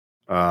sword.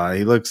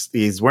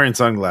 He's wearing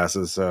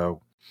sunglasses,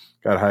 so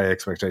got high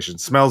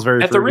expectations. Smells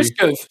very At the fruity.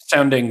 risk of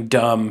sounding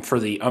dumb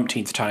for the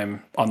umpteenth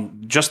time on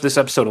just this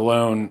episode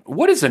alone,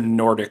 what is a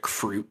Nordic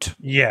fruit?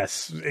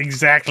 Yes,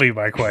 exactly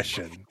my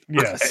question.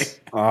 Yes.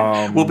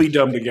 We'll be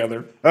dumb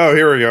together. Oh,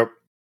 here we go.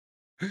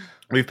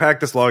 We've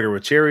packed this lager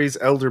with cherries,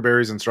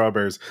 elderberries, and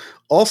strawberries,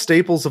 all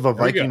staples of a we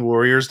Viking go.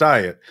 warrior's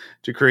diet,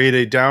 to create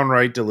a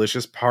downright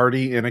delicious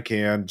party in a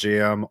can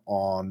jam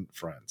on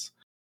friends.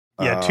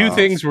 Yeah, two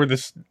things were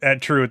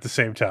true at the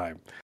same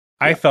time.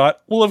 I thought,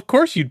 well, of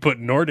course you'd put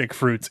Nordic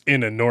fruits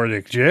in a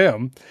Nordic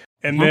jam.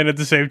 And then at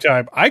the same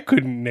time, I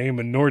couldn't name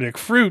a Nordic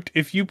fruit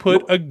if you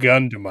put a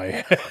gun to my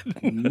head.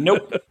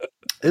 Nope.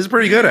 It's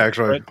pretty good,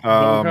 actually. But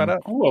we're caught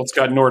up. Well, it's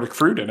got Nordic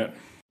fruit in it.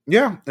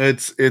 Yeah,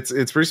 it's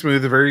pretty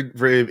smooth.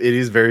 It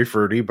is very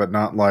fruity, but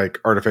not like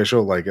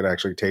artificial. Like it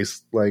actually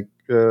tastes like.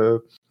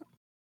 Well,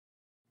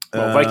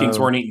 Vikings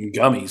weren't eating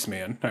gummies,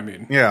 man. I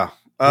mean, Yeah.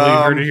 Well,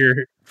 you heard it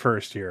here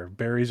first here.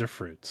 Berries are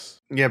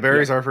fruits. Yeah,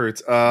 berries are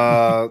fruits.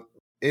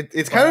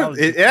 It's kind of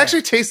Biology it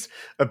actually tastes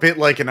a bit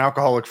like an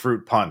alcoholic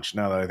fruit punch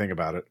now that I think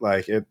about it.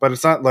 But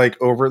it's not like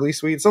overly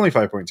sweet. It's only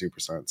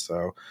 5.2%.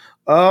 So,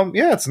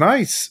 yeah, it's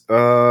nice.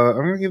 I'm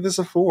gonna give this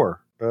a 4.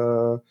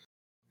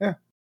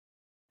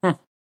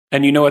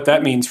 and you know what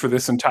that means for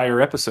this entire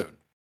episode?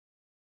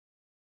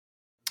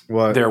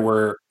 What? There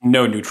were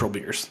no neutral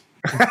beers.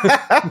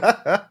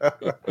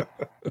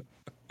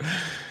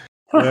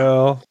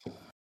 Well,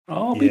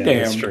 I'll be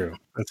damned. That's true.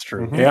 That's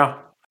true. Yeah.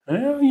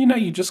 Well,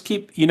 you just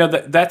keep.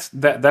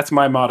 That's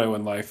my motto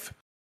in life.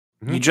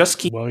 You just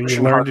keep. Well, you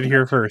pushing learned hard. it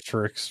here first,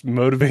 Rix.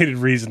 Motivated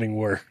reasoning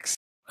works.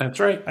 That's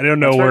right. I don't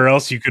know That's where right.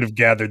 else you could have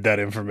gathered that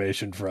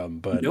information from,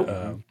 but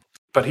Nope.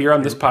 But here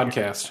on this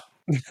podcast,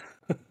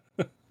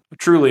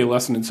 truly a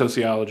lesson in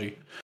sociology.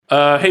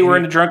 Hey, we're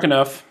into Drunk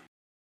Enough,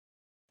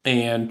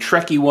 and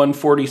Trekkie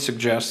 140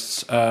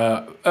 suggests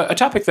a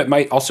topic that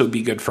might also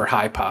be good for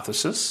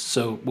hypothesis.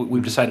 So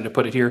we've decided to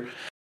put it here.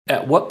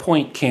 At what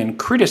point can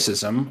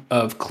criticism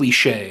of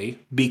cliche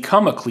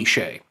become a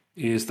cliche?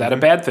 Is that a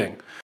bad thing?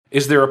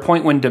 Is there a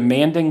point when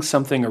demanding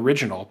something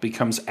original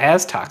becomes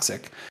as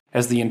toxic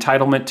as the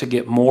entitlement to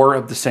get more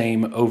of the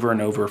same over and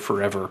over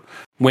forever?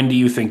 When do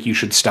you think you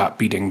should stop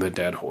beating the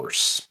dead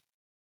horse?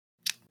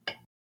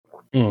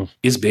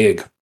 Is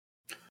big.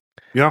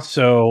 Yeah.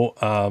 So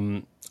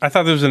I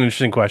thought this was an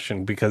interesting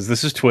question because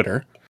this is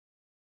Twitter.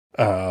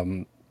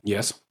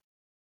 Yes.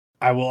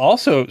 I will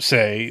also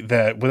say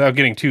that without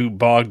getting too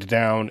bogged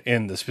down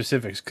in the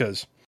specifics,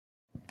 because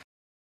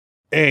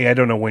A, I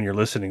don't know when you're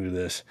listening to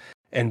this,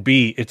 and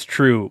B, it's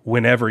true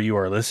whenever you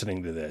are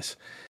listening to this.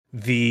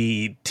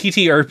 The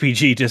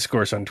TTRPG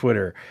discourse on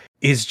Twitter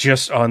is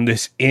just on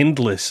this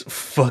endless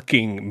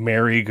fucking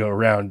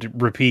merry-go-round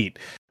repeat.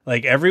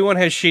 Like, everyone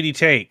has shitty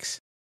takes,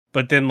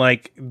 but then,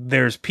 like,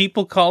 there's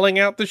people calling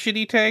out the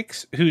shitty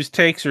takes whose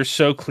takes are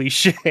so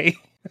cliche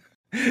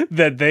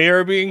that they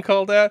are being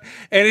called out.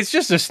 And it's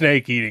just a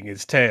snake eating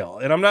its tail.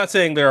 And I'm not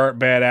saying there aren't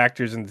bad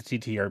actors in the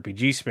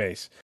TTRPG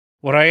space.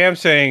 What I am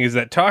saying is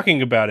that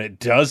talking about it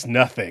does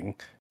nothing,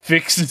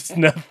 fixes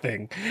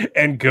nothing,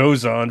 and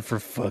goes on for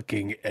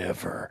fucking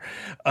ever.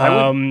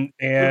 And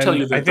I'll tell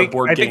you that the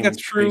board game that's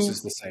true. space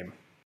is the same.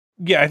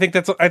 Yeah, I think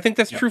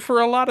that's true for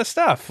a lot of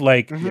stuff.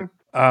 Like,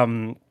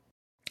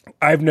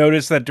 I've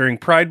noticed that during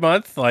Pride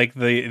Month, like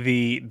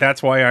the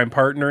that's why I'm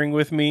partnering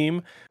with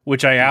meme,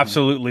 which I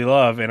absolutely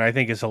love and I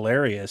think is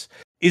hilarious,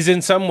 is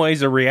in some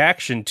ways a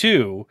reaction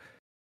to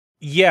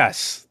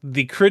yes,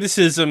 the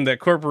criticism that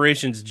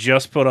corporations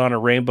just put on a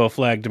rainbow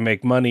flag to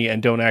make money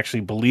and don't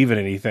actually believe in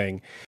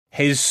anything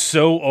is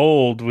so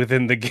old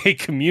within the gay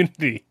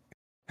community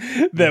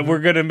that we're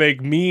going to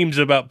make memes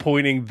about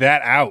pointing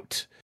that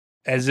out.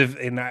 As if,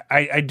 and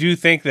I do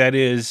think that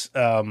is,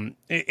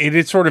 it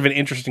is sort of an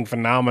interesting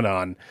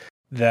phenomenon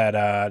that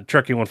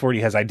Trekkie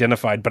 140 has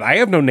identified, but I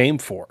have no name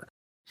for.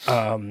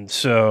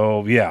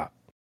 So yeah,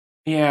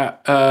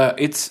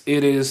 it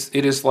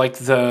is like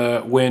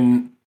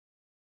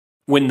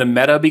when the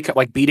meta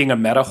like beating a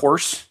meta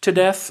horse to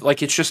death.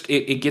 Like it's just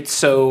it gets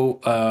so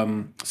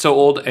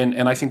old,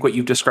 and I think what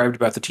you've described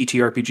about the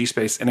TTRPG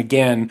space. And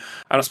again,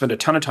 I don't spend a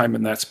ton of time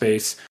in that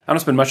space. I don't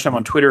spend much time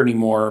on Twitter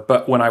anymore.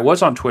 But when I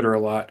was on Twitter a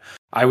lot,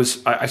 I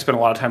spent a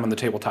lot of time on the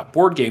tabletop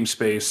board game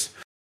space.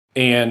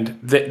 And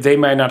they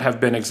might not have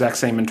been exact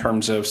same in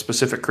terms of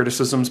specific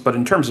criticisms, but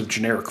in terms of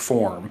generic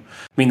form,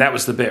 I mean, that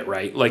was the bit,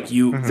 right? Like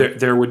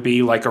there would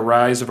be like a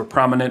rise of a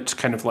prominent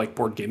kind of like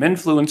board game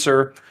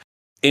influencer.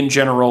 In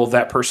general,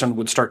 that person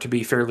would start to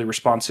be fairly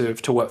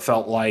responsive to what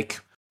felt like,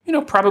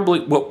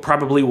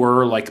 probably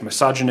were like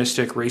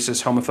misogynistic,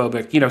 racist,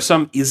 homophobic,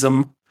 some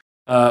ism,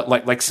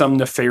 like some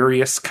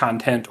nefarious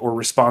content or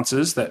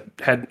responses that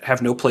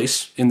have no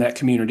place in that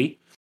community.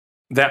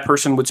 That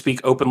person would speak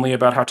openly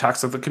about how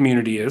toxic the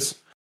community is.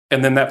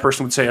 And then that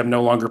person would say, I'm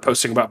no longer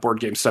posting about board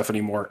game stuff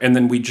anymore. And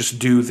then we just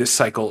do this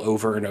cycle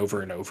over and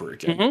over and over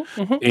again.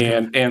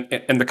 And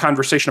the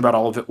conversation about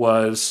all of it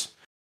was,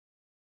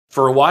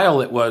 for a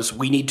while it was,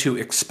 we need to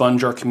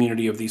expunge our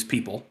community of these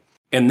people.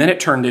 And then it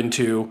turned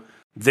into,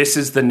 this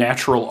is the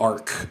natural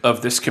arc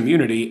of this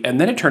community. And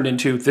then it turned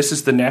into, this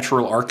is the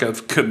natural arc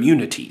of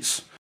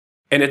communities.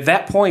 And at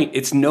that point,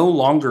 it's no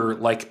longer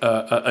like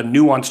a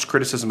nuanced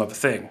criticism of a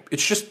thing.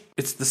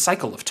 It's the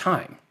cycle of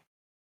time.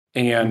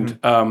 And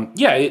I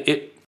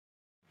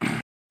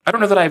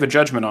don't know that I have a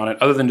judgment on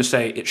it, other than to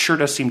say it sure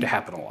does seem to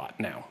happen a lot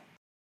now.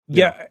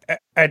 Yeah,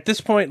 at this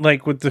point,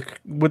 like with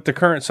the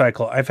current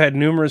cycle, I've had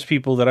numerous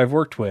people that I've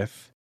worked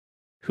with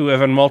who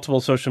have on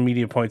multiple social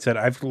media points that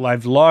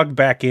I've logged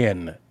back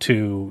in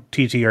to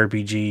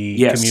TTRPG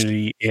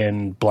community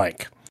in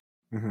blank.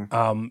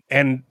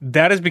 And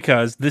that is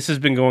because this has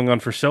been going on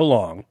for so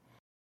long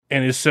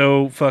and is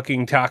so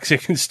fucking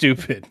toxic and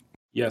stupid.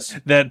 Yes.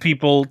 That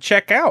people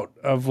check out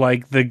of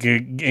like the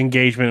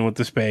engagement with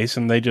the space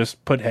and they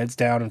just put heads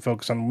down and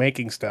focus on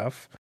making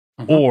stuff,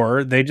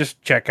 or they just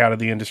check out of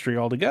the industry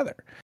altogether.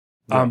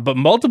 But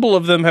multiple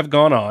of them have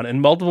gone on and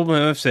multiple of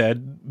them have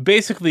said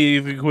basically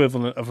the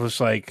equivalent of just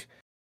like,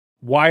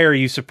 why are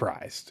you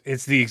surprised?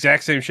 It's the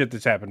exact same shit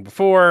that's happened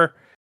before.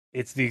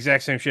 It's the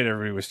exact same shit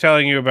everybody was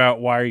telling you about.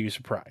 Why are you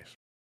surprised?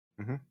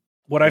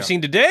 What I've seen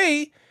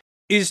today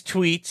is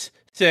tweets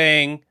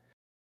saying,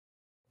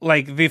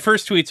 like, the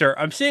first tweets are,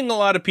 I'm seeing a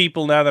lot of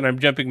people now that I'm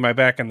jumping my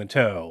back in the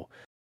toe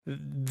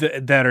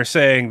that are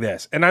saying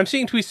this. And I'm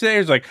seeing tweets today,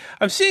 it's like,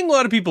 I'm seeing a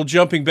lot of people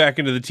jumping back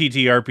into the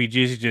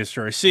TTRPG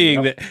distro,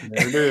 seeing that.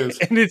 There it is.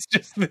 And it's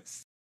just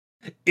this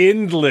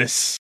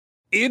endless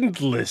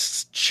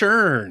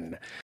churn.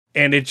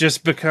 And it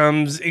just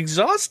becomes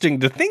exhausting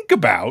to think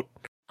about.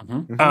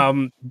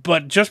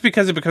 But just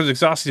because it becomes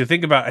exhausting to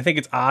think about, I think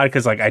it's odd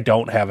because like I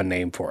don't have a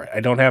name for it. I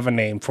don't have a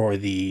name for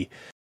the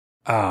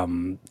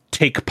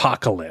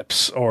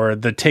take-apocalypse or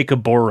the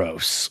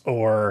take-a-boros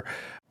or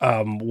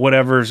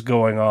whatever's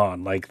going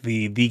on, like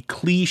the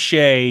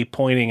cliche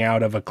pointing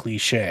out of a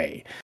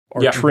cliche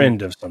or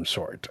trend of some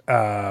sort.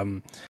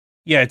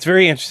 It's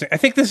very interesting. I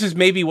think this is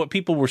maybe what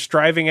people were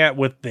striving at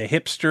with the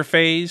hipster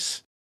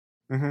phase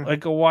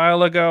like a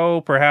while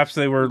ago. Perhaps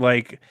they were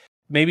like,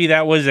 maybe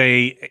that was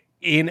a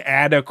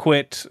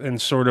inadequate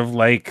and sort of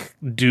like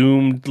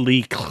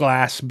doomedly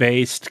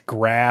class-based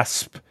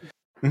grasp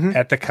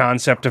at the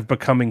concept of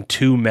becoming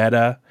too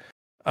meta,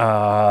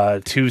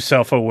 too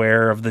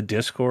self-aware of the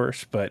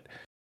discourse. But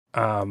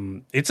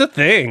it's a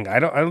thing. I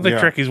don't think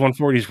Trekkies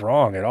 140 is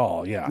wrong at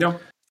all. No.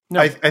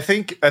 I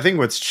think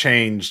what's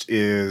changed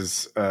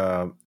is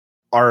our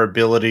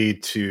ability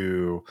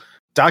to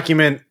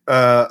document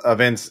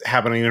events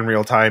happening in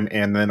real time,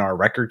 and then our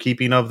record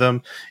keeping of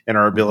them, and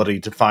our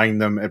ability to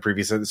find them at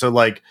previous. So,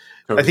 like,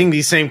 I think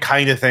these same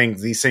kind of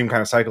things, these same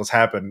kind of cycles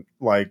happen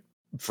like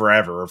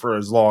forever, or for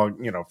as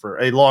long, for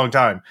a long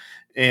time.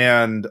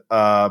 And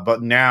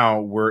but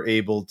now we're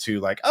able to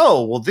like,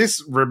 oh, well,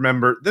 this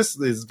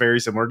is very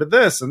similar to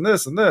this and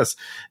this and this.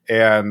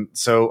 And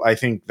so I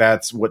think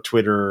that's what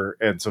Twitter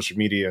and social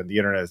media and the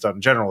internet has done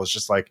in general, is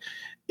just like,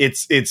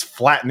 it's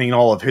flattening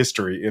all of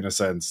history in a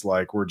sense.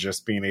 Like, we're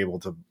just being able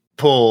to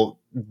pull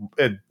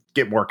and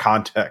get more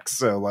context.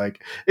 So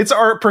like, it's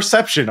our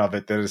perception of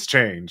it that has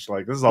changed.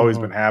 Like, this has always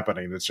been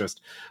happening. It's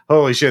just,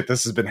 holy shit,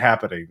 this has been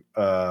happening.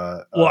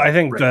 I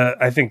think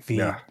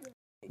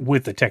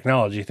with the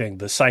technology thing,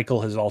 the cycle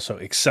has also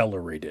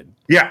accelerated.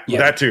 Yeah.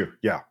 That too.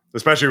 Yeah.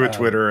 Especially with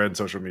Twitter and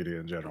social media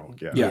in general.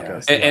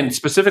 And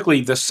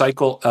specifically the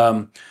cycle,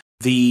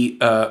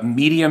 the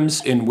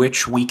mediums in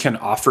which we can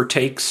offer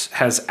takes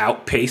has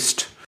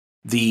outpaced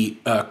the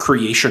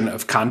creation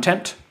of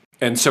content.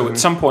 And so at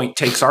some point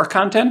takes our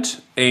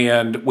content,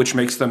 and which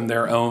makes them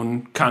their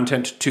own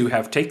content to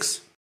have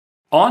takes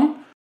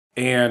on.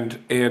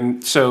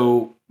 And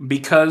so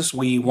because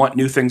we want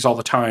new things all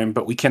the time,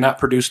 but we cannot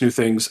produce new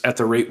things at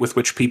the rate with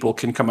which people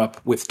can come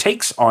up with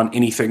takes on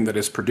anything that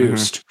is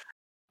produced,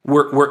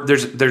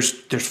 there's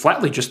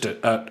flatly just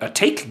a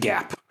take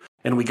gap,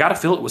 and we got to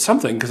fill it with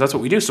something because that's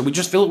what we do. So we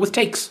just fill it with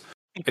takes,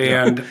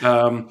 and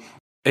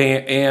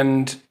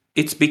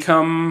it's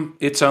become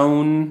its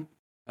own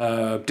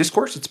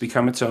discourse. It's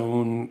become its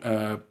own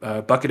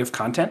bucket of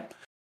content.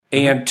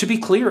 And to be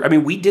clear, I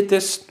mean, we did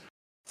this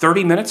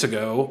 30 minutes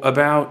ago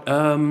about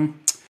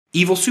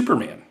Evil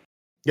Superman.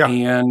 Yeah.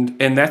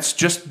 And that's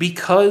just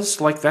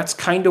because, like, that's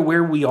kind of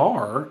where we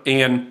are.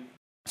 And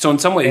so in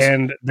some ways...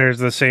 And there's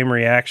the same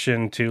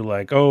reaction to,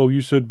 like, oh,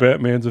 you said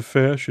Batman's a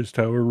fascist,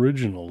 how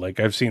original. Like,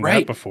 I've seen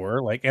that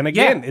before. Like, and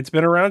again, it's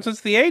been around since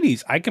the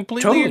 80s. I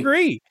completely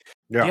agree.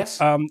 Yeah. Yes.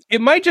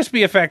 It might just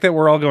be a fact that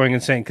we're all going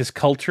insane because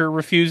culture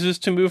refuses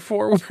to move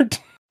forward.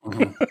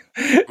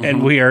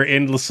 And we are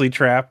endlessly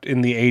trapped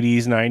in the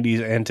 80s,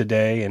 90s, and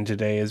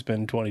today has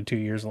been 22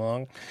 years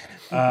long.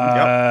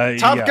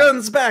 Top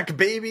Gun's back,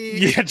 baby.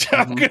 Yeah,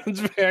 Top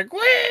Gun's back.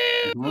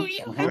 Woo!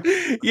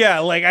 Yeah,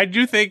 like I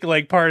do think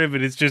like part of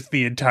it is just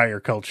the entire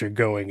culture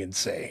going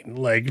insane,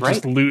 like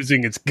just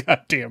losing its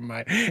goddamn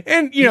mind.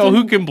 And you know,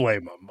 who can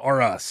blame them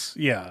or us?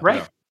 Yeah,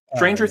 right.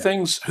 Stranger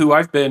Things, who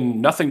I've been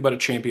nothing but a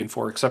champion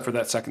for, except for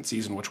that second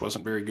season, which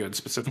wasn't very good,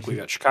 specifically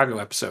that Chicago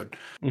episode.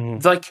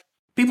 Like,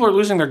 people are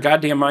losing their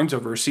goddamn minds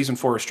over season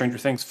 4 of Stranger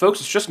Things. Folks,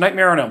 it's just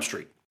Nightmare on Elm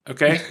Street.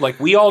 Okay? Like,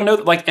 we all know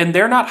that, like, and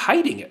they're not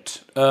hiding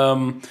it.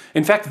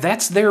 In fact,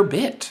 that's their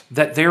bit,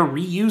 that they're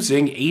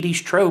reusing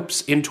 80s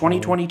tropes in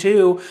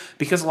 2022,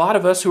 because a lot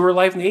of us who were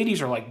alive in the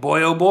 80s are like,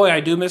 boy, oh boy, I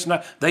do miss,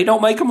 they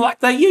don't make them like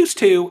they used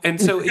to.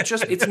 And so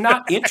it's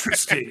not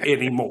interesting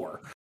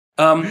anymore.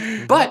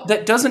 But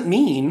that doesn't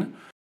mean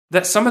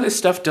that some of this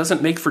stuff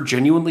doesn't make for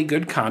genuinely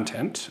good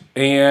content,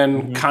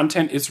 and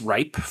content is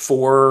ripe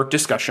for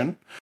discussion.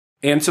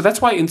 And so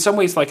that's why, in some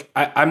ways, like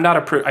I'm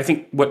not I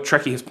think what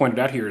Trekkie has pointed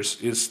out here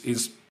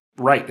is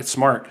right. It's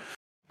smart.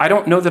 I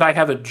don't know that I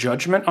have a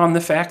judgment on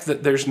the fact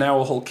that there's now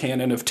a whole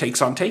canon of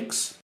takes on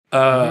takes.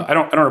 I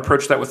don't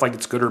approach that with like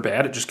it's good or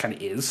bad. It just kind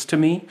of is to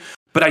me.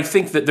 But I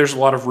think that there's a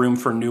lot of room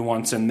for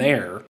nuance in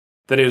there.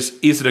 That is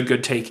it a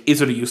good take?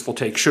 Is it a useful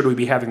take? Should we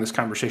be having this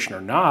conversation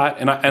or not?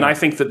 And I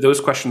think that those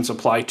questions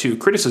apply to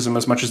criticism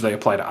as much as they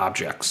apply to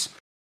objects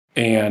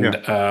and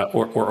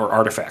or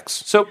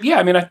artifacts. So yeah,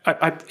 I mean,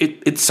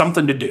 it's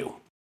something to do.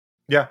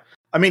 Yeah,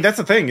 I mean that's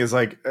the thing is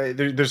like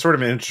there's sort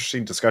of an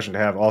interesting discussion to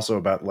have also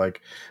about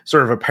like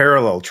sort of a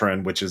parallel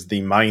trend, which is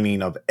the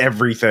mining of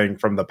everything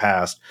from the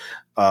past.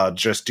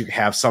 Just to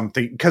have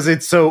something, because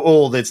it's so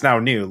old, it's now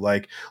new.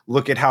 Like,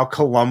 look at how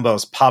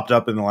Columbus popped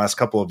up in the last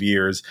couple of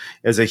years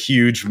as a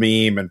huge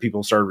meme, and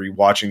people started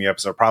rewatching the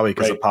episode probably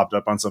because it popped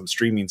up on some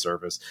streaming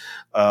service.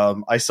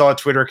 I saw a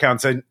Twitter account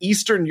saying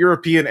Eastern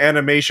European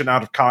animation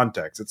out of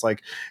context. It's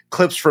like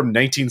clips from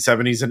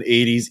 1970s and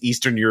 80s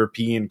Eastern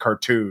European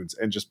cartoons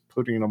and just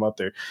putting them up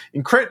there.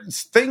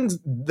 Things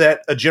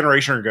that a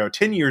generation ago,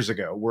 10 years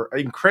ago, were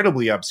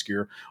incredibly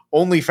obscure,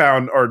 only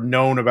found or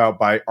known about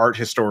by art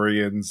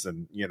historians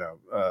and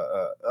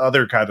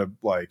other kind of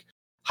like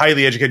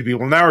highly educated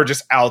people now are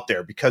just out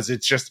there because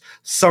it's just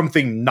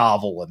something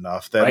novel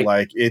enough that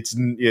like it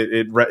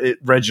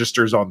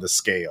registers on the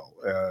scale.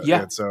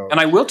 And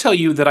I will tell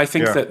you that I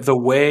think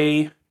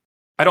that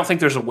I don't think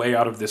there's a way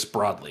out of this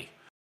broadly,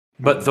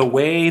 but the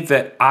way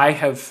that I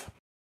have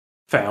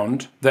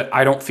found that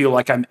I don't feel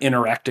like I'm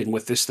interacting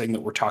with this thing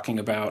that we're talking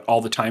about all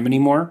the time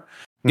anymore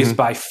is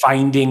by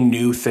finding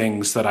new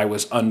things that I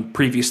was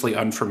previously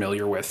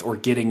unfamiliar with or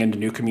getting into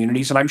new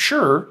communities. And I'm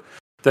sure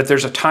that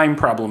there's a time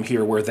problem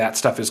here where that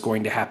stuff is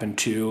going to happen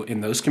too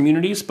in those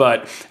communities.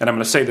 And I'm going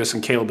to say this,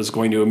 and Caleb is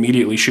going to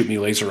immediately shoot me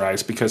laser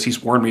eyes because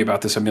he's warned me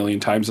about this a million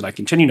times and I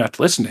continue not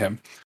to listen to him.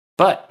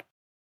 But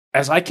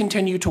as I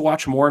continue to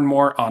watch more and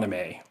more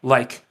anime,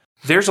 like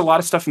there's a lot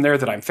of stuff in there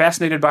that I'm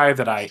fascinated by,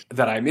 that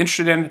I'm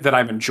interested in, that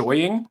I'm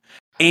enjoying.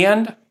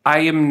 And I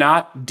am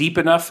not deep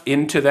enough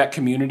into that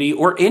community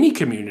or any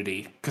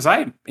community, because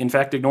I, in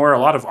fact, ignore a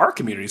lot of our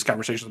community's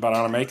conversations about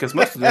anime because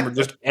most of them are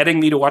just getting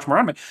me to watch more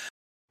anime,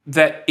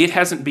 that it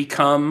hasn't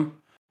become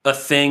a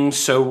thing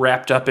so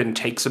wrapped up in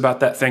takes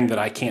about that thing that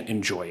I can't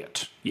enjoy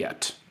it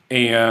yet.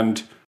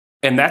 And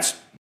that's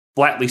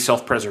flatly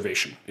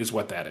self-preservation is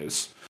what that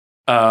is.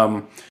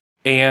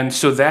 And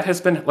so that has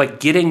been like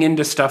getting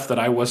into stuff that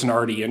I wasn't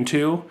already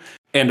into,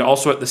 and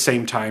also at the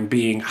same time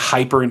being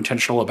hyper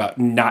intentional about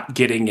not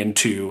getting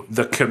into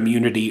the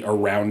community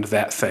around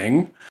that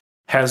thing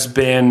has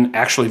been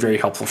actually very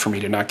helpful for me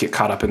to not get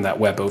caught up in that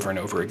web over and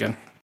over again.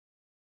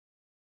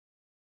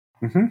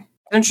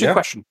 Interesting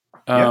question.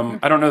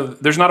 I don't know.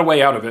 There's not a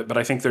way out of it, but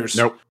I think there's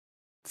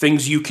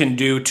things you can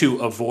do to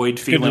avoid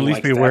feeling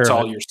like that's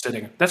all you're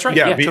sitting. That's right.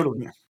 Yeah,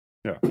 totally.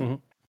 Yeah.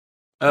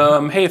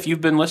 Hey, if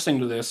you've been listening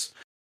to this,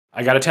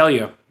 I got to tell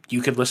you,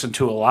 you could listen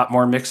to a lot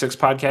more Mix Six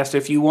podcast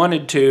if you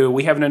wanted to.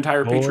 We have an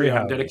entire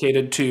Patreon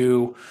dedicated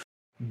to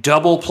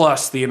double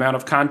plus the amount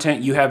of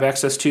content you have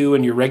access to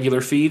in your regular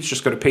feeds,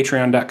 just go to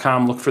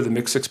patreon.com, look for the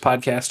Mix 6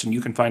 podcast, and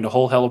you can find a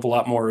whole hell of a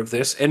lot more of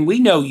this. And we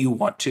know you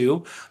want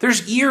to.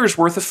 There's years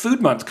worth of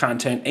Food Month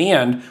content,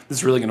 and this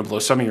is really going to blow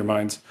some of your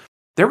minds.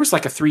 There was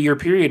like a 3-year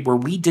period where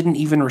we didn't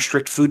even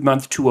restrict Food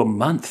Month to a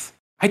month.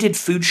 I did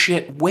food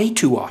shit way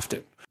too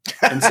often.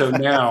 And so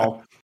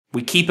now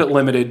we keep it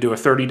limited to a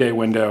 30-day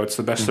window. It's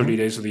the best 30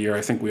 days of the year.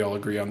 I think we all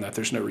agree on that.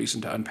 There's no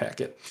reason to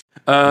unpack it.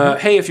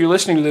 Hey, if you're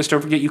listening to this,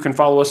 don't forget you can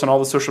follow us on all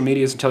the social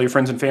medias and tell your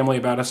friends and family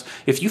about us.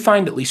 If you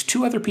find at least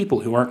 2 other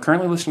people who aren't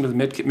currently listening to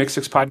the Mix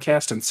 6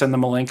 podcast and send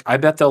them a link, I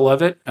bet they'll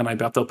love it, and I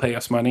bet they'll pay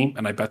us money,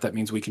 and I bet that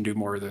means we can do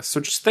more of this. So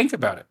just think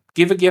about it.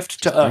 Give a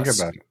gift to us. Think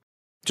about it.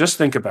 Just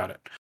think about it.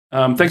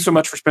 Thanks so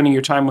much for spending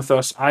your time with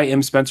us. I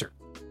am Spencer.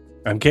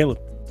 I'm Caleb.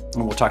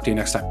 And we'll talk to you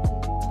next time.